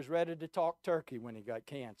 He was ready to talk turkey when he got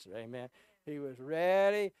cancer. Amen. He was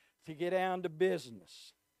ready to get down to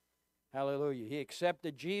business. Hallelujah. He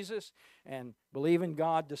accepted Jesus and believed in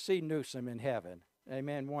God to see Newsom in heaven.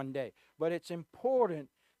 Amen. One day. But it's important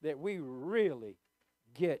that we really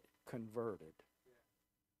get converted.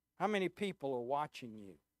 How many people are watching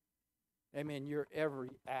you? Amen. Your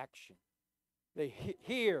every action. They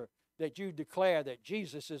hear that you declare that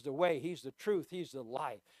Jesus is the way, He's the truth, He's the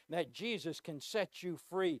life, and that Jesus can set you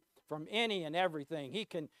free from any and everything.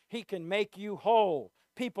 He can make you whole.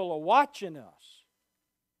 People are watching us.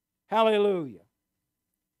 Hallelujah.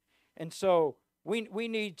 And so we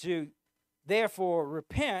need to therefore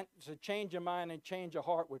repent, so change your mind and change your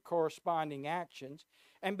heart with corresponding actions,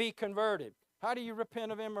 and be converted. How do you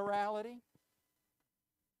repent of immorality?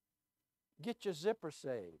 Get your zipper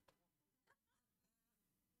saved.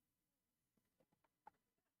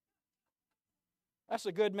 That's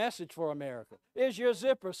a good message for America. Is your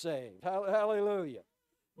zipper saved? Hallelujah.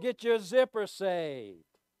 Get your zipper saved.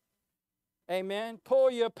 Amen. Pull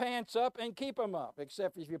your pants up and keep them up,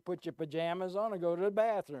 except if you put your pajamas on and go to the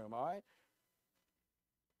bathroom, all right?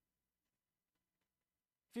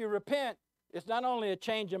 If you repent, it's not only a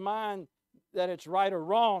change of mind that it's right or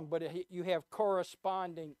wrong, but you have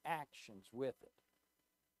corresponding actions with it.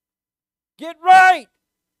 Get right!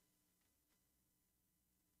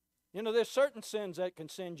 You know, there's certain sins that can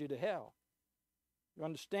send you to hell. You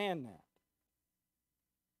understand that?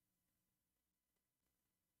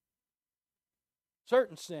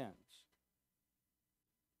 Certain sins.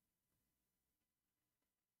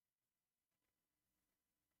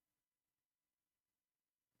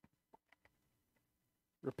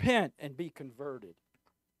 Repent and be converted,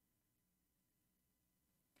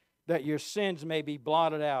 that your sins may be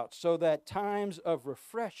blotted out, so that times of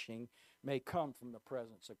refreshing may come from the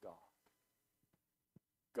presence of God.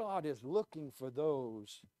 God is looking for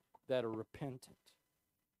those that are repentant.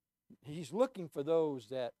 He's looking for those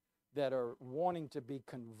that are wanting to be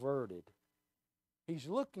converted. He's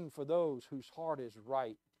looking for those whose heart is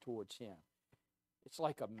right towards Him. It's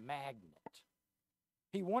like a magnet.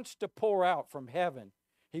 He wants to pour out from heaven.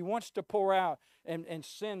 He wants to pour out and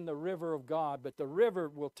send the river of God, but the river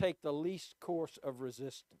will take the least course of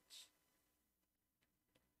resistance.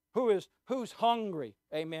 Who's hungry,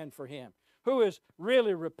 amen, for Him? Who is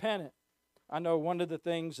really repentant? I know one of the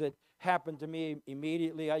things that happened to me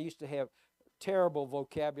immediately, I used to have terrible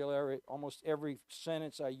vocabulary. Almost every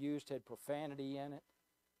sentence I used had profanity in it.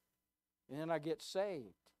 And then I get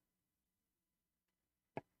saved.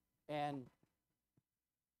 And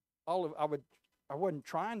I wasn't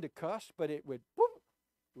trying to cuss, but it would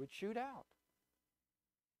shoot out.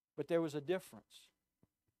 But there was a difference.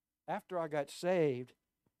 After I got saved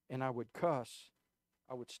and I would cuss,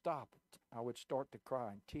 I would stop it. I would start to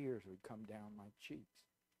cry and tears would come down my cheeks.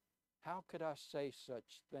 How could I say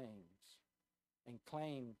such things and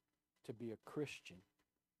claim to be a Christian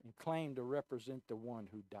and claim to represent the one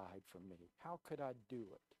who died for me? How could I do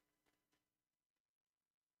it?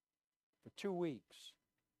 For 2 weeks,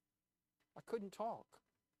 I couldn't talk.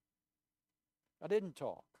 I didn't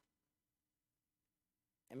talk.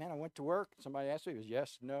 And man, I went to work. Somebody asked me, it was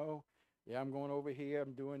yes, no. Yeah, I'm going over here.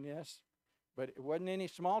 I'm doing this. But it wasn't any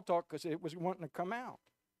small talk because it was wanting to come out.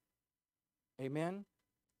 Amen?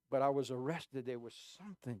 But I was arrested. There was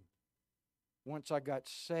something. Once I got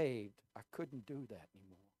saved, I couldn't do that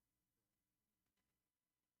anymore.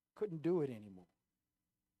 Couldn't do it anymore.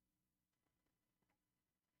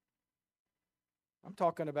 I'm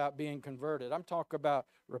talking about being converted. I'm talking about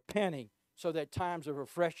repenting so that times of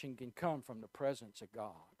refreshing can come from the presence of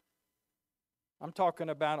God. I'm talking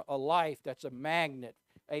about a life that's a magnet,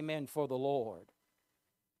 amen, for the Lord.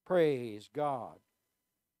 Praise God.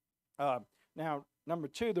 Now, number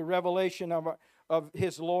 2, the revelation of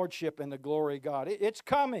His Lordship and the glory of God. It's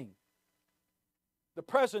coming. The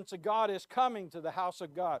presence of God is coming to the house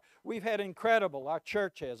of God. We've had our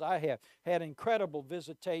church has, I have had incredible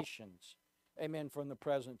visitations, amen, from the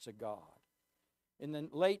presence of God. In the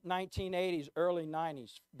late 1980s, early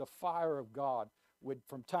 90s, the fire of God would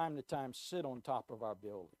from time to time sit on top of our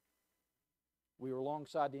building. We were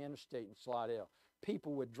alongside the interstate in Slidell.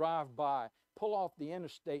 People would drive by, pull off the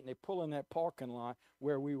interstate, and they pull in that parking lot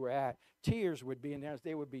where we were at. Tears would be in there.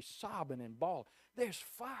 They would be sobbing and bawling. There's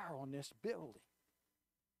fire on this building.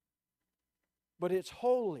 But it's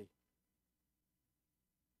holy.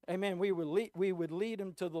 Amen. We would lead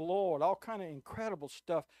them to the Lord. All kind of incredible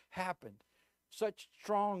stuff happened. Such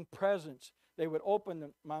strong presence. They would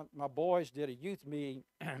open, my boys did a youth meeting.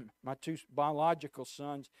 My 2 biological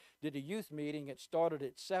sons did a youth meeting. It started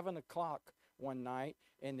at 7 o'clock one night,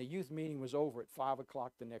 and the youth meeting was over at 5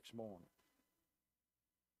 o'clock the next morning.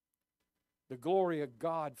 The glory of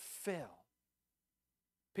God fell.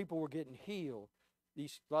 People were getting healed.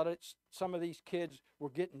 Some of these kids were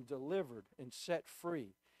getting delivered and set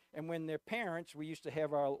free. And when their parents, we used to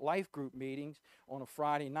have our life group meetings on a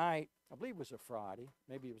Friday night. I believe it was a Friday.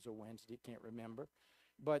 Maybe it was a Wednesday. Can't remember.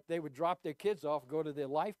 But they would drop their kids off, go to their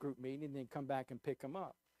life group meeting, and then come back and pick them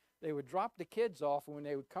up. They would drop the kids off, and when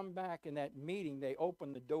they would come back in that meeting, they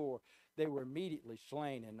opened the door. They were immediately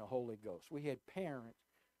slain in the Holy Ghost. We had parents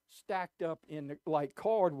stacked up like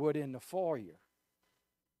cardwood in the foyer.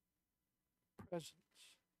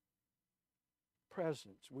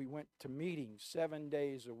 Presence. We went to meetings 7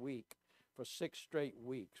 days a week for 6 straight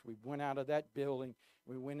weeks. We went out of that building.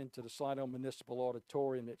 We went into the Slidell Municipal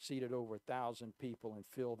Auditorium that seated over 1,000 people and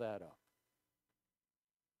filled that up.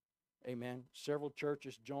 Amen. Several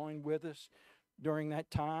churches joined with us during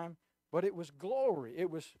that time, but it was glory. It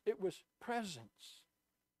was presence.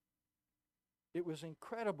 It was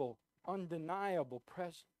incredible, undeniable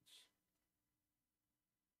presence.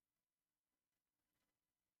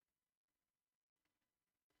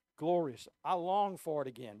 Glorious. I long for it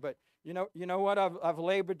again. But you know what I've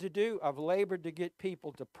labored to do? I've labored to get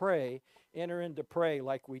people to pray, enter into pray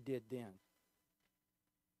like we did then.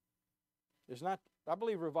 I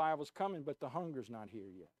believe revival's coming, but the hunger's not here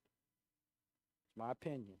yet. It's my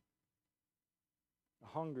opinion. The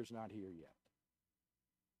hunger's not here yet.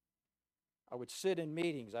 I would sit in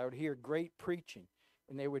meetings. I would hear great preaching,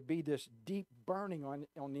 and there would be this deep burning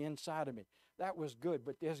on the inside of me. That was good,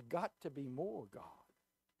 but there's got to be more, God.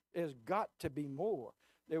 There's got to be more.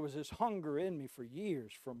 There was this hunger in me for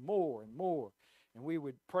years for more and more. And we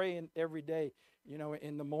would pray every day,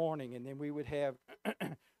 in the morning, and then we would have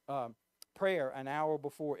prayer an hour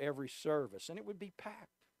before every service, and it would be packed.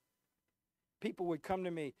 People would come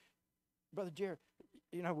to me, Brother Jerry,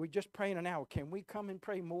 we just praying an hour. Can we come and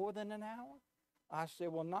pray more than an hour? I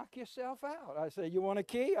said, well, knock yourself out. I said, you want a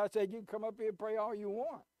key? I said, you can come up here and pray all you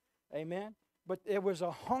want. Amen. But there was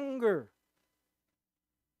a hunger.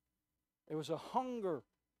 There was a hunger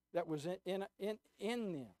that was in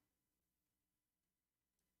them.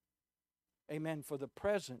 Amen. For the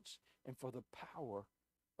presence and for the power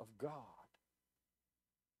of God.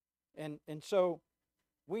 And so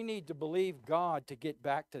we need to believe God to get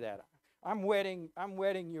back to that. I'm wetting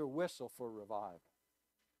your whistle for revival.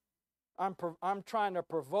 I'm trying to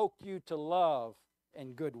provoke you to love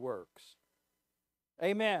and good works.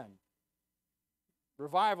 Amen.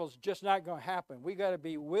 Revival's just not going to happen. We got to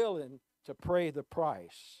be willing to pay the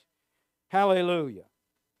price. Hallelujah.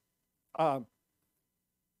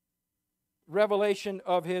 Revelation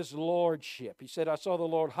of His Lordship. He said, I saw the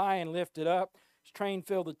Lord high and lifted up. His train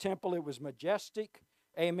filled the temple. It was majestic.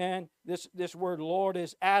 Amen. This word Lord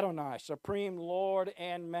is Adonai, Supreme Lord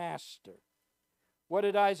and Master. What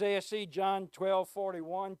did Isaiah see? John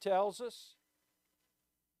 12:41 tells us.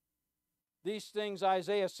 These things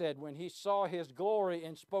Isaiah said when he saw his glory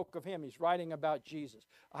and spoke of him. He's writing about Jesus.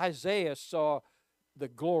 Isaiah saw the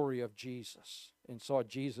glory of Jesus and saw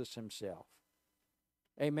Jesus himself.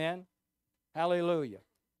 Amen? Hallelujah.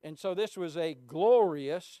 And so this was a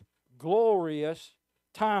glorious, glorious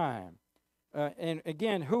time. And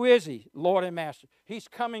again, who is he? Lord and Master. He's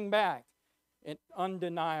coming back in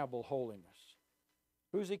undeniable holiness.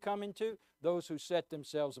 Who's he coming to? Those who set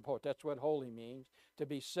themselves apart. That's what holy means, to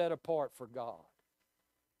be set apart for God.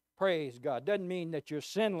 Praise God. Doesn't mean that you're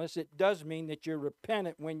sinless. It does mean that you're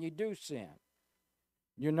repentant when you do sin.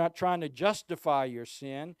 You're not trying to justify your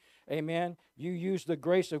sin. Amen. You use the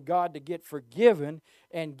grace of God to get forgiven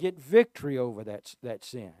and get victory over that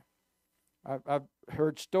sin. I've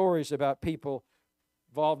heard stories about people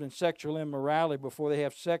involved in sexual immorality. Before they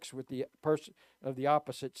have sex with the person of the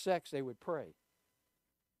opposite sex, they would pray.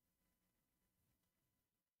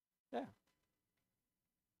 Yeah.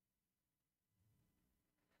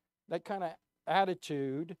 That kind of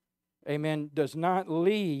attitude, amen, does not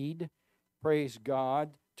lead, praise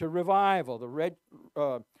God, to revival,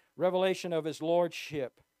 the revelation of His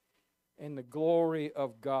Lordship and the glory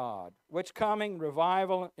of God. What's coming?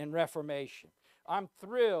 Revival and reformation. I'm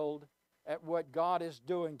thrilled at what God is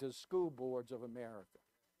doing to the school boards of America.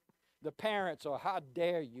 The parents are, how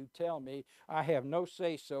dare you tell me I have no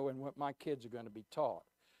say-so in what my kids are going to be taught?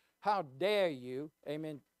 How dare you,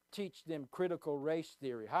 amen, teach them critical race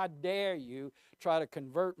theory? How dare you try to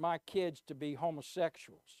convert my kids to be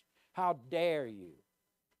homosexuals? How dare you?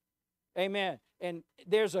 Amen. And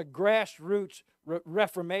there's a grassroots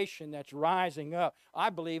reformation that's rising up.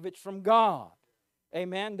 I believe it's from God.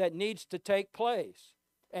 Amen. That needs to take place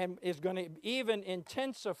and is going to even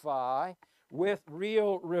intensify with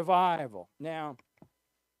real revival. Now,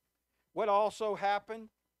 what also happened?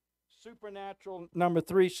 Supernatural, number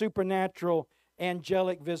 3, supernatural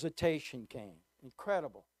angelic visitation came.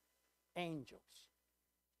 Incredible. Angels.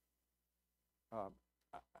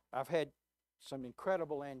 I've had some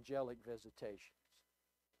incredible angelic visitations.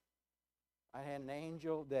 I had an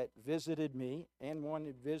angel that visited me and one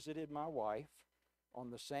that visited my wife on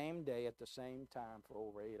the same day at the same time for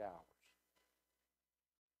over 8 hours.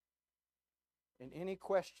 And any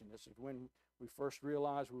question, this is when we first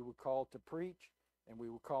realized we were called to preach and we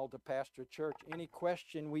were called to pastor a church. Any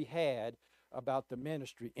question we had about the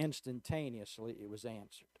ministry, instantaneously it was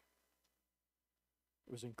answered.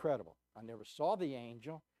 It was incredible. I never saw the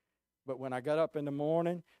angel, but when I got up in the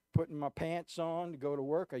morning, putting my pants on to go to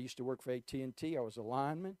work, I used to work for AT&T. I was a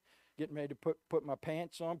lineman, getting ready to put my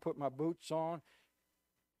pants on, put my boots on.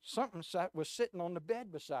 Something was sitting on the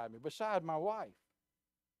bed beside me, beside my wife.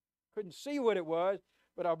 Couldn't see what it was,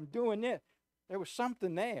 but I'm doing this. There was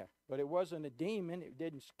something there, but it wasn't a demon. It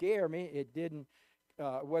didn't scare me. It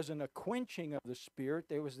wasn't a quenching of the spirit.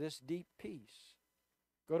 There was this deep peace.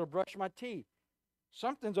 Go to brush my teeth.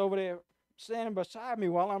 Something's over there standing beside me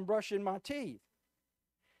while I'm brushing my teeth.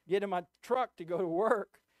 Get in my truck to go to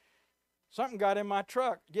work. Something got in my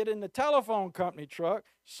truck. Get in the telephone company truck.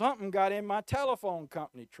 Something got in my telephone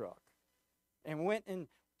company truck and went and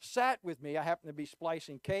sat with me. I happened to be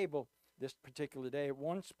splicing cable this particular day at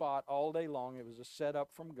one spot all day long. It was a setup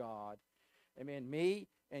from God. I mean, me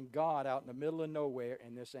and God out in the middle of nowhere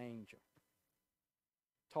and this angel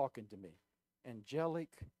talking to me. Angelic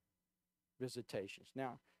visitations.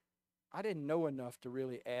 Now, I didn't know enough to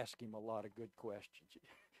really ask him a lot of good questions.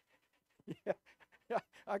 Yeah,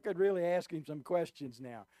 I could really ask him some questions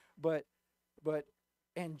now. But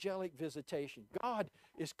angelic visitation. God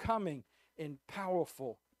is coming in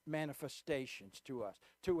powerful manifestations to us,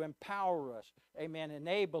 to empower us, amen,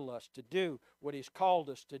 enable us to do what He's called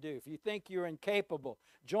us to do. If you think you're incapable,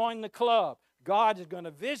 join the club. God is going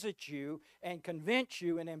to visit you and convince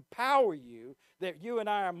you and empower you that you and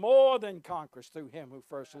I are more than conquerors through Him who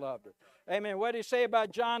first loved us. Amen. What did He say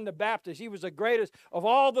about John the Baptist? He was the greatest of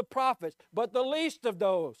all the prophets, but the least of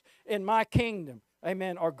those in my kingdom,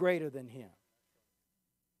 amen, are greater than him.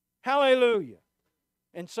 Hallelujah.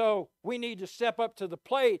 And so we need to step up to the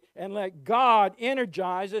plate and let God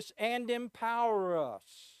energize us and empower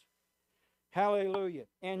us. Hallelujah.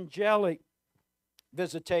 Angelic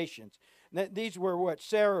visitations. These were what?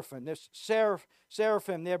 Seraphim. This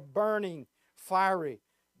seraphim, they're burning, fiery,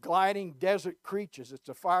 gliding desert creatures. It's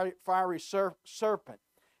a fiery serpent.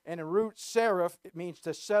 And the root seraph, it means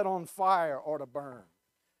to set on fire or to burn.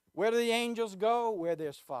 Where do the angels go? Where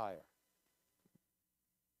there's fire.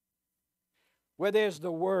 Where there's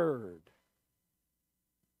the Word.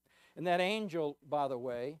 And that angel, by the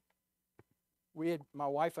way, my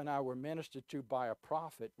wife and I were ministered to by a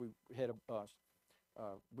prophet. We had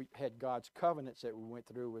we had God's covenants that we went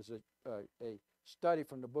through. Was a study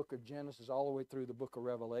from the book of Genesis all the way through the book of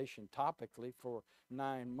Revelation topically for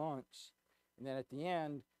 9 months. And then at the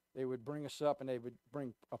end, they would bring us up and they would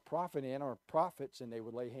bring a prophet in or prophets, and they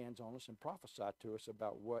would lay hands on us and prophesy to us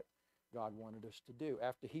about what God wanted us to do.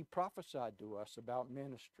 After he prophesied to us about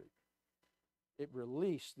ministry, it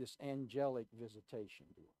released this angelic visitation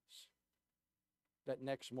to us that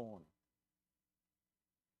next morning.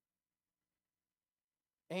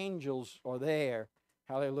 Angels are there,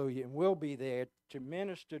 hallelujah, and will be there to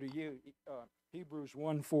minister to you. Hebrews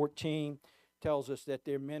 1:14 tells us that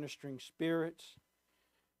they're ministering spirits.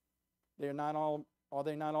 Are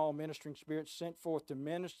they not all ministering spirits sent forth to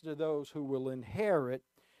minister to those who will inherit,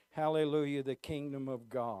 hallelujah, the kingdom of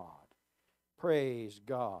God? Praise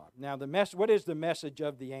God. Now what is the message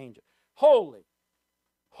of the angel? Holy,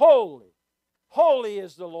 holy, holy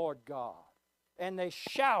is the Lord God. And they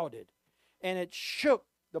shouted, and it shook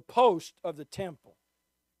the post of the temple.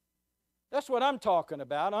 That's what I'm talking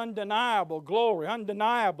about. Undeniable glory,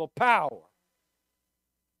 undeniable power.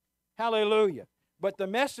 Hallelujah. But the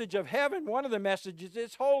message of heaven, one of the messages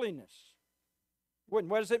is holiness. What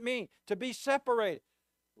does it mean? To be separated.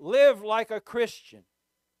 Live like a Christian.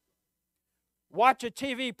 Watch a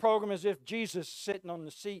TV program as if Jesus is sitting on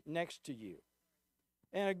the seat next to you.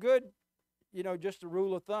 And a good, just a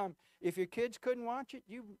rule of thumb, if your kids couldn't watch it,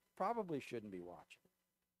 you probably shouldn't be watching it.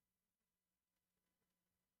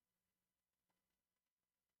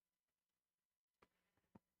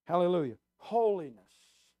 Hallelujah. Holiness.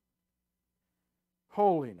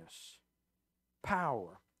 Holiness.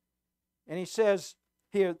 Power. And he says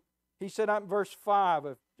here, he said in verse 5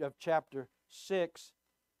 of chapter 6,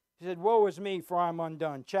 he said, woe is me, for I'm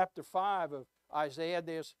undone. Chapter 5 of Isaiah,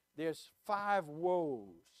 there's 5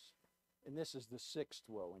 woes. And this is the 6th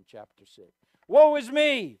woe in chapter 6. Woe is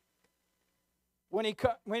me! When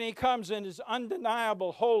he comes in his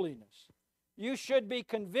undeniable holiness, you should be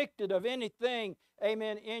convicted of anything,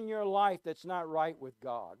 amen, in your life that's not right with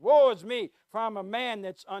God. Woe is me, for I'm a man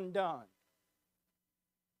that's undone.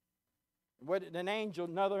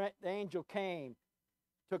 Another angel came,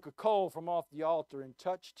 took a coal from off the altar and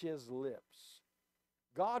touched his lips.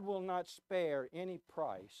 God will not spare any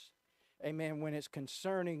price, amen, when it's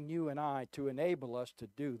concerning you and I to enable us to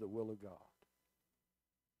do the will of God.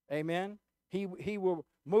 Amen? He will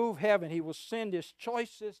move heaven. He will send his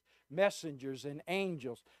choicest messengers and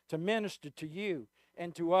angels to minister to you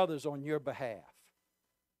and to others on your behalf.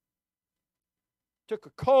 Took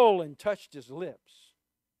a coal and touched his lips.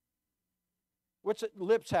 What's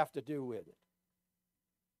lips have to do with it?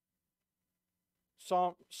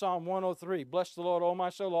 Psalm 103, bless the Lord, O my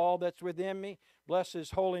soul, all that's within me. Bless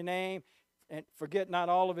his holy name, and forget not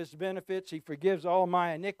all of his benefits. He forgives all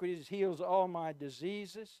my iniquities, heals all my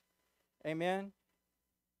diseases. Amen.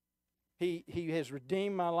 He has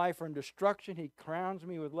redeemed my life from destruction. He crowns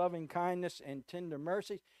me with loving kindness and tender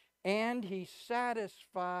mercies. And he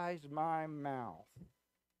satisfies my mouth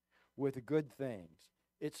with good things.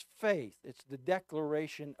 It's faith. It's the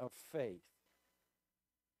declaration of faith.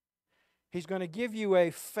 He's going to give you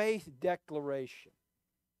a faith declaration.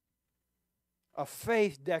 A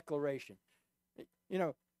faith declaration.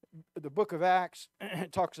 The book of Acts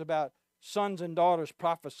talks about sons and daughters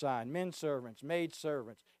prophesying, men servants, maid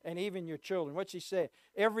servants, and even your children. What's he say?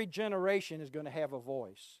 Every generation is going to have a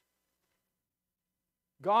voice.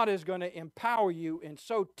 God is going to empower you and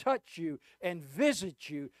so touch you and visit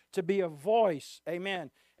you to be a voice,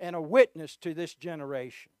 amen, and a witness to this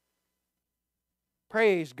generation.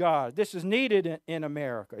 Praise God. This is needed in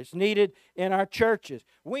America. It's needed in our churches.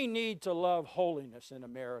 We need to love holiness in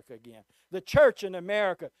America again. The church in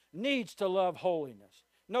America needs to love holiness.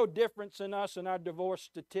 No difference in us and our divorce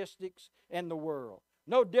statistics and the world.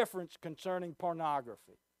 No difference concerning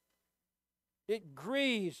pornography. It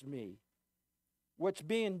grieves me what's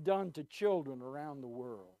being done to children around the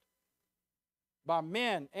world by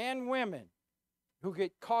men and women who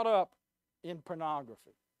get caught up in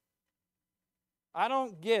pornography. I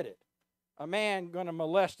don't get it. A man going to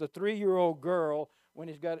molest a 3-year-old girl when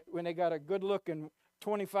they got a good-looking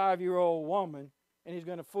 25-year-old woman, and he's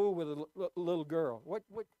going to fool with a little girl. What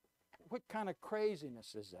kind of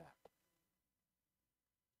craziness is that?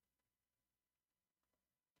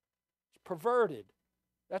 It's perverted.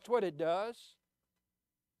 That's what it does.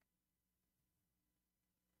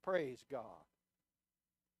 Praise God.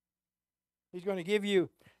 He's going to give you,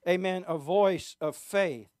 amen, a voice of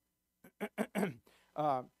faith.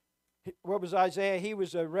 What was Isaiah? He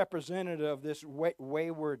was a representative of this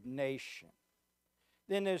wayward nation.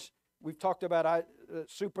 Then we've talked about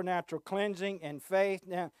supernatural cleansing and faith.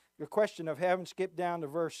 Now, The question of heaven, skip down to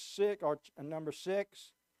verse 6 or number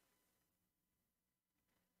 6.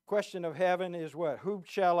 Question of heaven is what? Who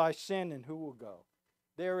shall I send and who will go?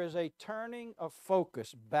 There is a turning of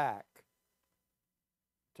focus back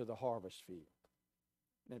to the harvest field.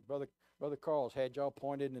 And Brother Carl's had y'all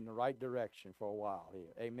pointed in the right direction for a while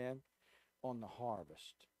here. Amen? On the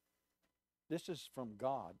harvest. This is from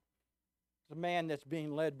God. It's a man that's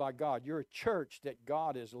being led by God. You're a church that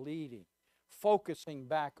God is leading, focusing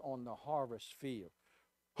back on the harvest field.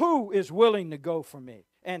 Who is willing to go for me?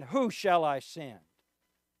 And who shall I send?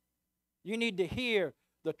 You need to hear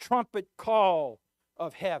the trumpet call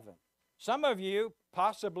of heaven. Some of you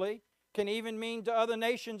possibly can even mean to other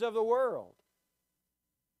nations of the world.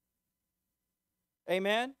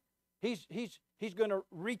 Amen? He's going to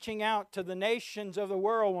reaching out to the nations of the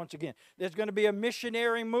world once again. There's going to be a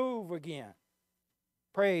missionary move again.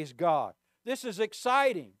 Praise God. This is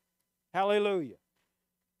exciting. Hallelujah.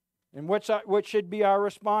 And what should be our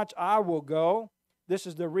response? I will go. This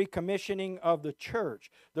is the recommissioning of the church,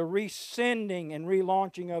 the rescinding and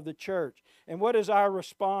relaunching of the church. And what is our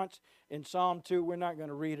response in Psalm 2? We're not going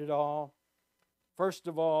to read it all. First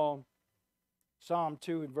of all, Psalm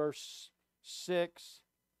 2 and verse 6.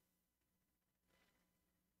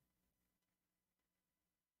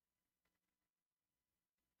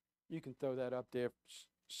 You can throw that up there,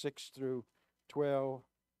 6 through 12.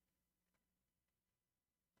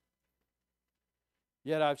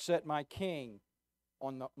 Yet I've set my king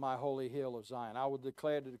on my holy hill of Zion. I will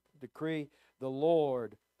declare the decree, the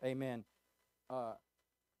Lord, amen. The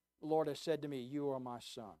Lord has said to me, you are my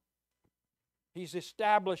son. He's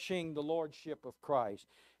establishing the lordship of Christ.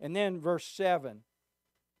 And then verse 7.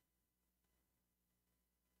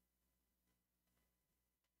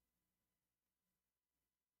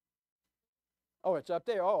 Oh, it's up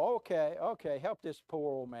there. Oh, okay, okay. Help this poor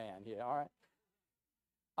old man here, all right?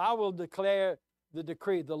 I will declare the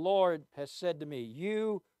decree. The Lord has said to me,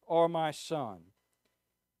 you are my son.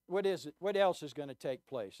 What is it? What else is going to take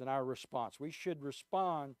place in our response? We should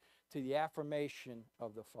respond to the affirmation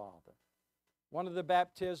of the Father. One of the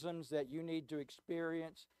baptisms that you need to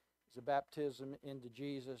experience is a baptism into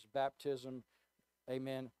Jesus, baptism,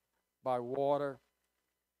 amen, by water,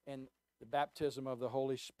 and the baptism of the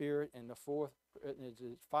Holy Spirit. And the fourth, there's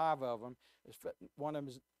 5 of them. One of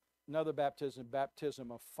them is another baptism,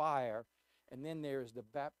 baptism of fire. And then there's the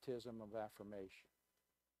baptism of affirmation.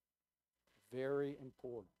 Very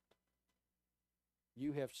important.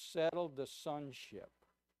 You have settled the sonship,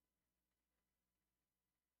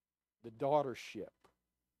 the daughtership,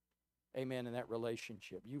 amen, in that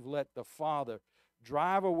relationship. You've let the Father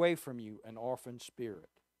drive away from you an orphan spirit.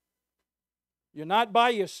 You're not by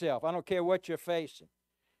yourself. I don't care what you're facing.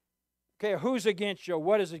 I don't care who's against you or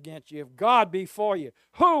what is against you. If God be for you,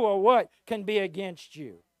 who or what can be against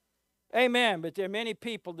you? Amen. But there are many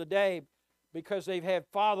people today, because they've had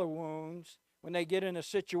father wounds, when they get in a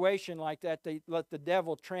situation like that, they let the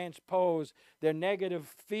devil transpose their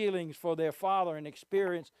negative feelings for their father and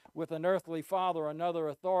experience with an earthly father or another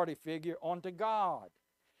authority figure onto God.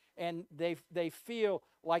 And they feel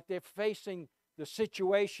like they're facing the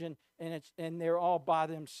situation and they're all by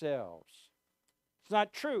themselves. It's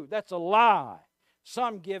not true. That's a lie.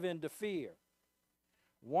 Some give in to fear.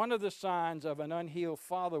 One of the signs of an unhealed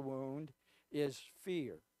father wound is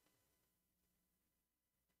fear.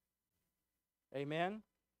 Amen?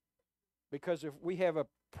 Because if we have a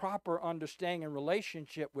proper understanding and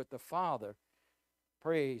relationship with the Father,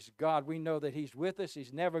 praise God, we know that He's with us.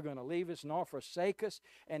 He's never going to leave us nor forsake us,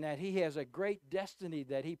 and that He has a great destiny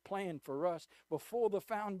that He planned for us before the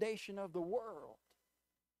foundation of the world.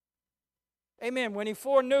 Amen. When He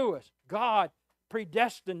foreknew us, God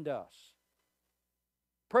predestined us.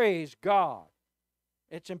 Praise God.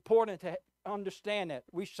 It's important to understand that.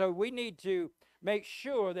 So we need to make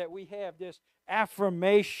sure that we have this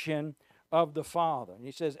affirmation of the Father. And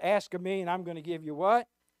He says, ask of me and I'm going to give you what?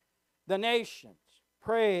 The nations.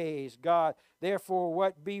 Praise God. Therefore,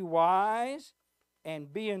 what? Be wise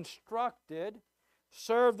and be instructed.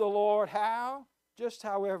 Serve the Lord how? Just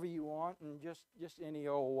however you want and just any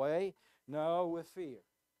old way. No, with fear.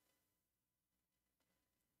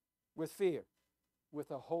 With fear. With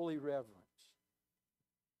a holy reverence.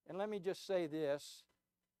 And let me just say this.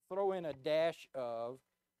 Throw in a dash of,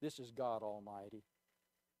 this is God Almighty.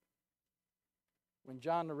 When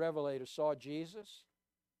John the Revelator saw Jesus,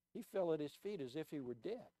 he fell at His feet as if He were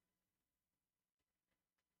dead.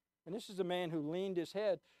 And this is a man who leaned his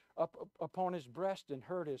head up upon his breast and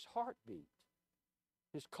heard his heartbeat.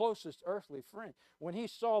 His closest earthly friend. When he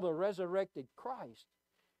saw the resurrected Christ,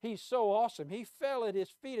 he's so awesome. He fell at His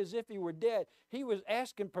feet as if He were dead. He was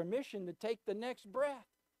asking permission to take the next breath.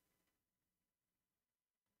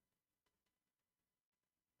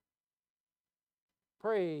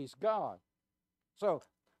 Praise God. So,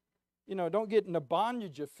 don't get in the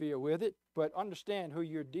bondage of fear with it, but understand who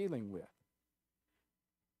you're dealing with.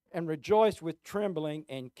 And rejoice with trembling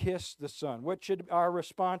and kiss the Son. What should our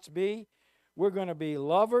response be? We're going to be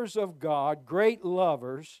lovers of God, great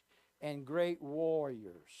lovers, and great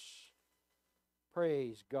warriors.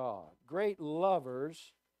 Praise God. Great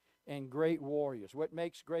lovers and great warriors. What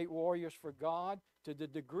makes great warriors for God? To the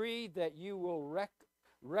degree that you will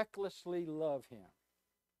recklessly love Him.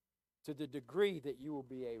 To the degree that you will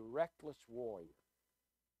be a reckless warrior.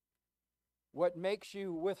 What makes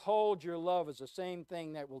you withhold your love is the same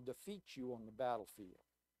thing that will defeat you on the battlefield.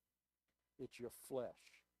 It's your flesh.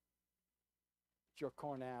 It's your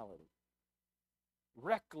carnality.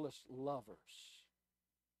 Reckless lovers.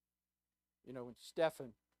 When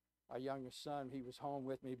Stephen, our youngest son, he was home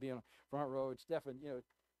with me, being on the front row. And Stephen,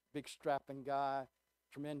 big strapping guy,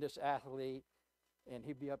 tremendous athlete, and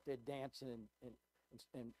he'd be up there dancing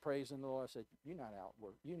and praising the Lord. I said, "You're not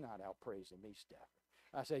out praising me, Stephen."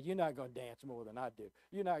 I said, "You're not going to dance more than I do.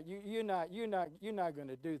 You're not going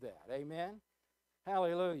to do that." Amen.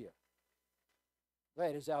 Hallelujah.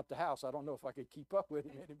 That is out the house. I don't know if I could keep up with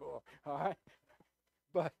him anymore. All right,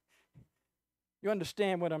 but you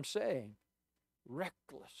understand what I'm saying?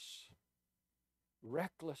 Reckless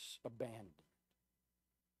abandon.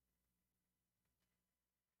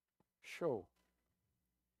 Sure.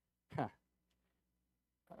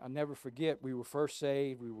 I'll never forget, we were first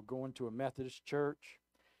saved. We were going to a Methodist church,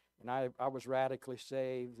 and I was radically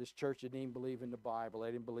saved. This church didn't even believe in the Bible.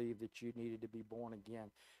 They didn't believe that you needed to be born again.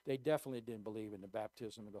 They definitely didn't believe in the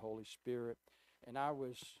baptism of the Holy Spirit. And I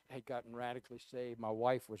had gotten radically saved. My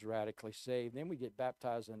wife was radically saved. Then we get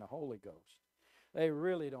baptized in the Holy Ghost. They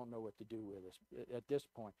really don't know what to do with us at this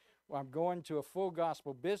point. Well, I'm going to a full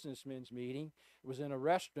gospel businessmen's meeting. It was in a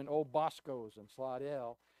restaurant, Old Bosco's in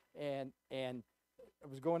Slidell, and I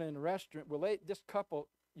was going in the restaurant. Well, this couple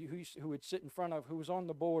who would sit in front of, who was on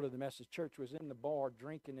the board of the Message Church, was in the bar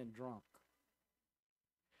drinking and drunk.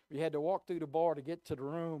 We had to walk through the bar to get to the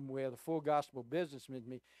room where the full gospel businessmen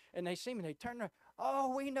meet. And they see me, they turn around,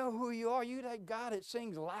 "Oh, we know who you are. You that guy that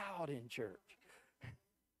sings loud in church."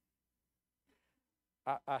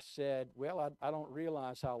 I said, "Well, I don't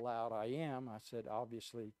realize how loud I am." I said,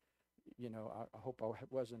 "Obviously, I hope I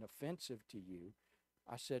wasn't offensive to you."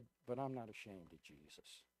 I said, "But I'm not ashamed of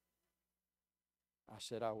Jesus." I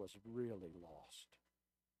said, "I was really lost."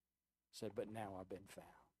 I said, "But now I've been found."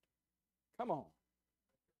 Come on.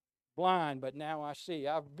 Blind, but now I see.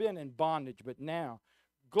 I've been in bondage, but now,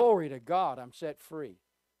 glory to God, I'm set free.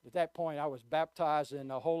 At that point, I was baptized in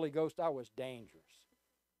the Holy Ghost. I was dangerous.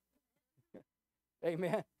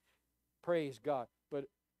 Amen. Praise God. But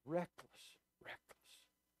reckless.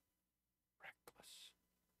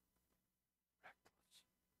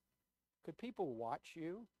 Could people watch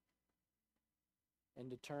you and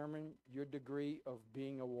determine your degree of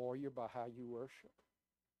being a warrior by how you worship?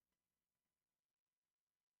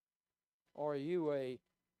 Or are you a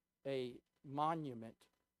monument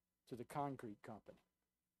to the concrete company?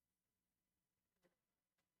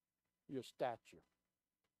 Your statue.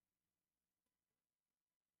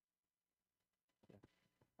 Yeah.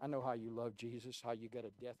 I know how you love Jesus, how you got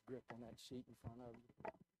a death grip on that seat in front of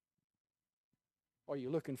you. Or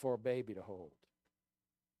you're looking for a baby to hold.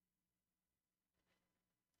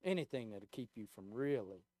 Anything that'll keep you from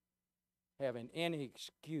really having any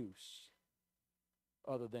excuse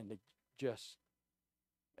other than to just,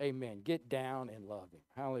 amen, get down and love Him.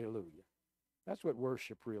 Hallelujah. That's what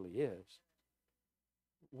worship really is.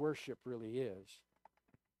 Worship really is.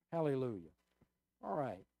 Hallelujah. All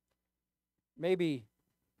right. Maybe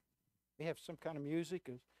we have some kind of music.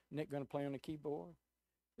 Is Nick going to play on the keyboard?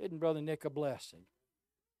 Isn't Brother Nick a blessing?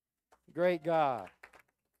 Great God.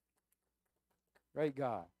 Great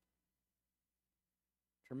God.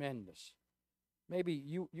 Tremendous. Maybe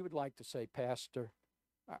you would like to say, "Pastor,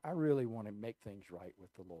 I really want to make things right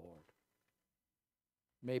with the Lord."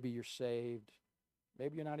 Maybe you're saved.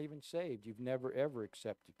 Maybe you're not even saved. You've never, ever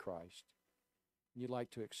accepted Christ. You'd like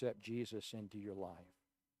to accept Jesus into your life.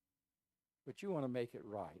 But you want to make it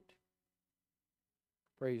right.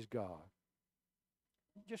 Praise God.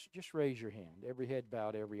 Just raise your hand. Every head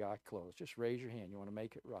bowed, every eye closed. Just raise your hand. You want to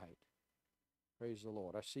make it right. Praise the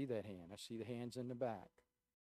Lord. I see that hand. I see the hands in the back.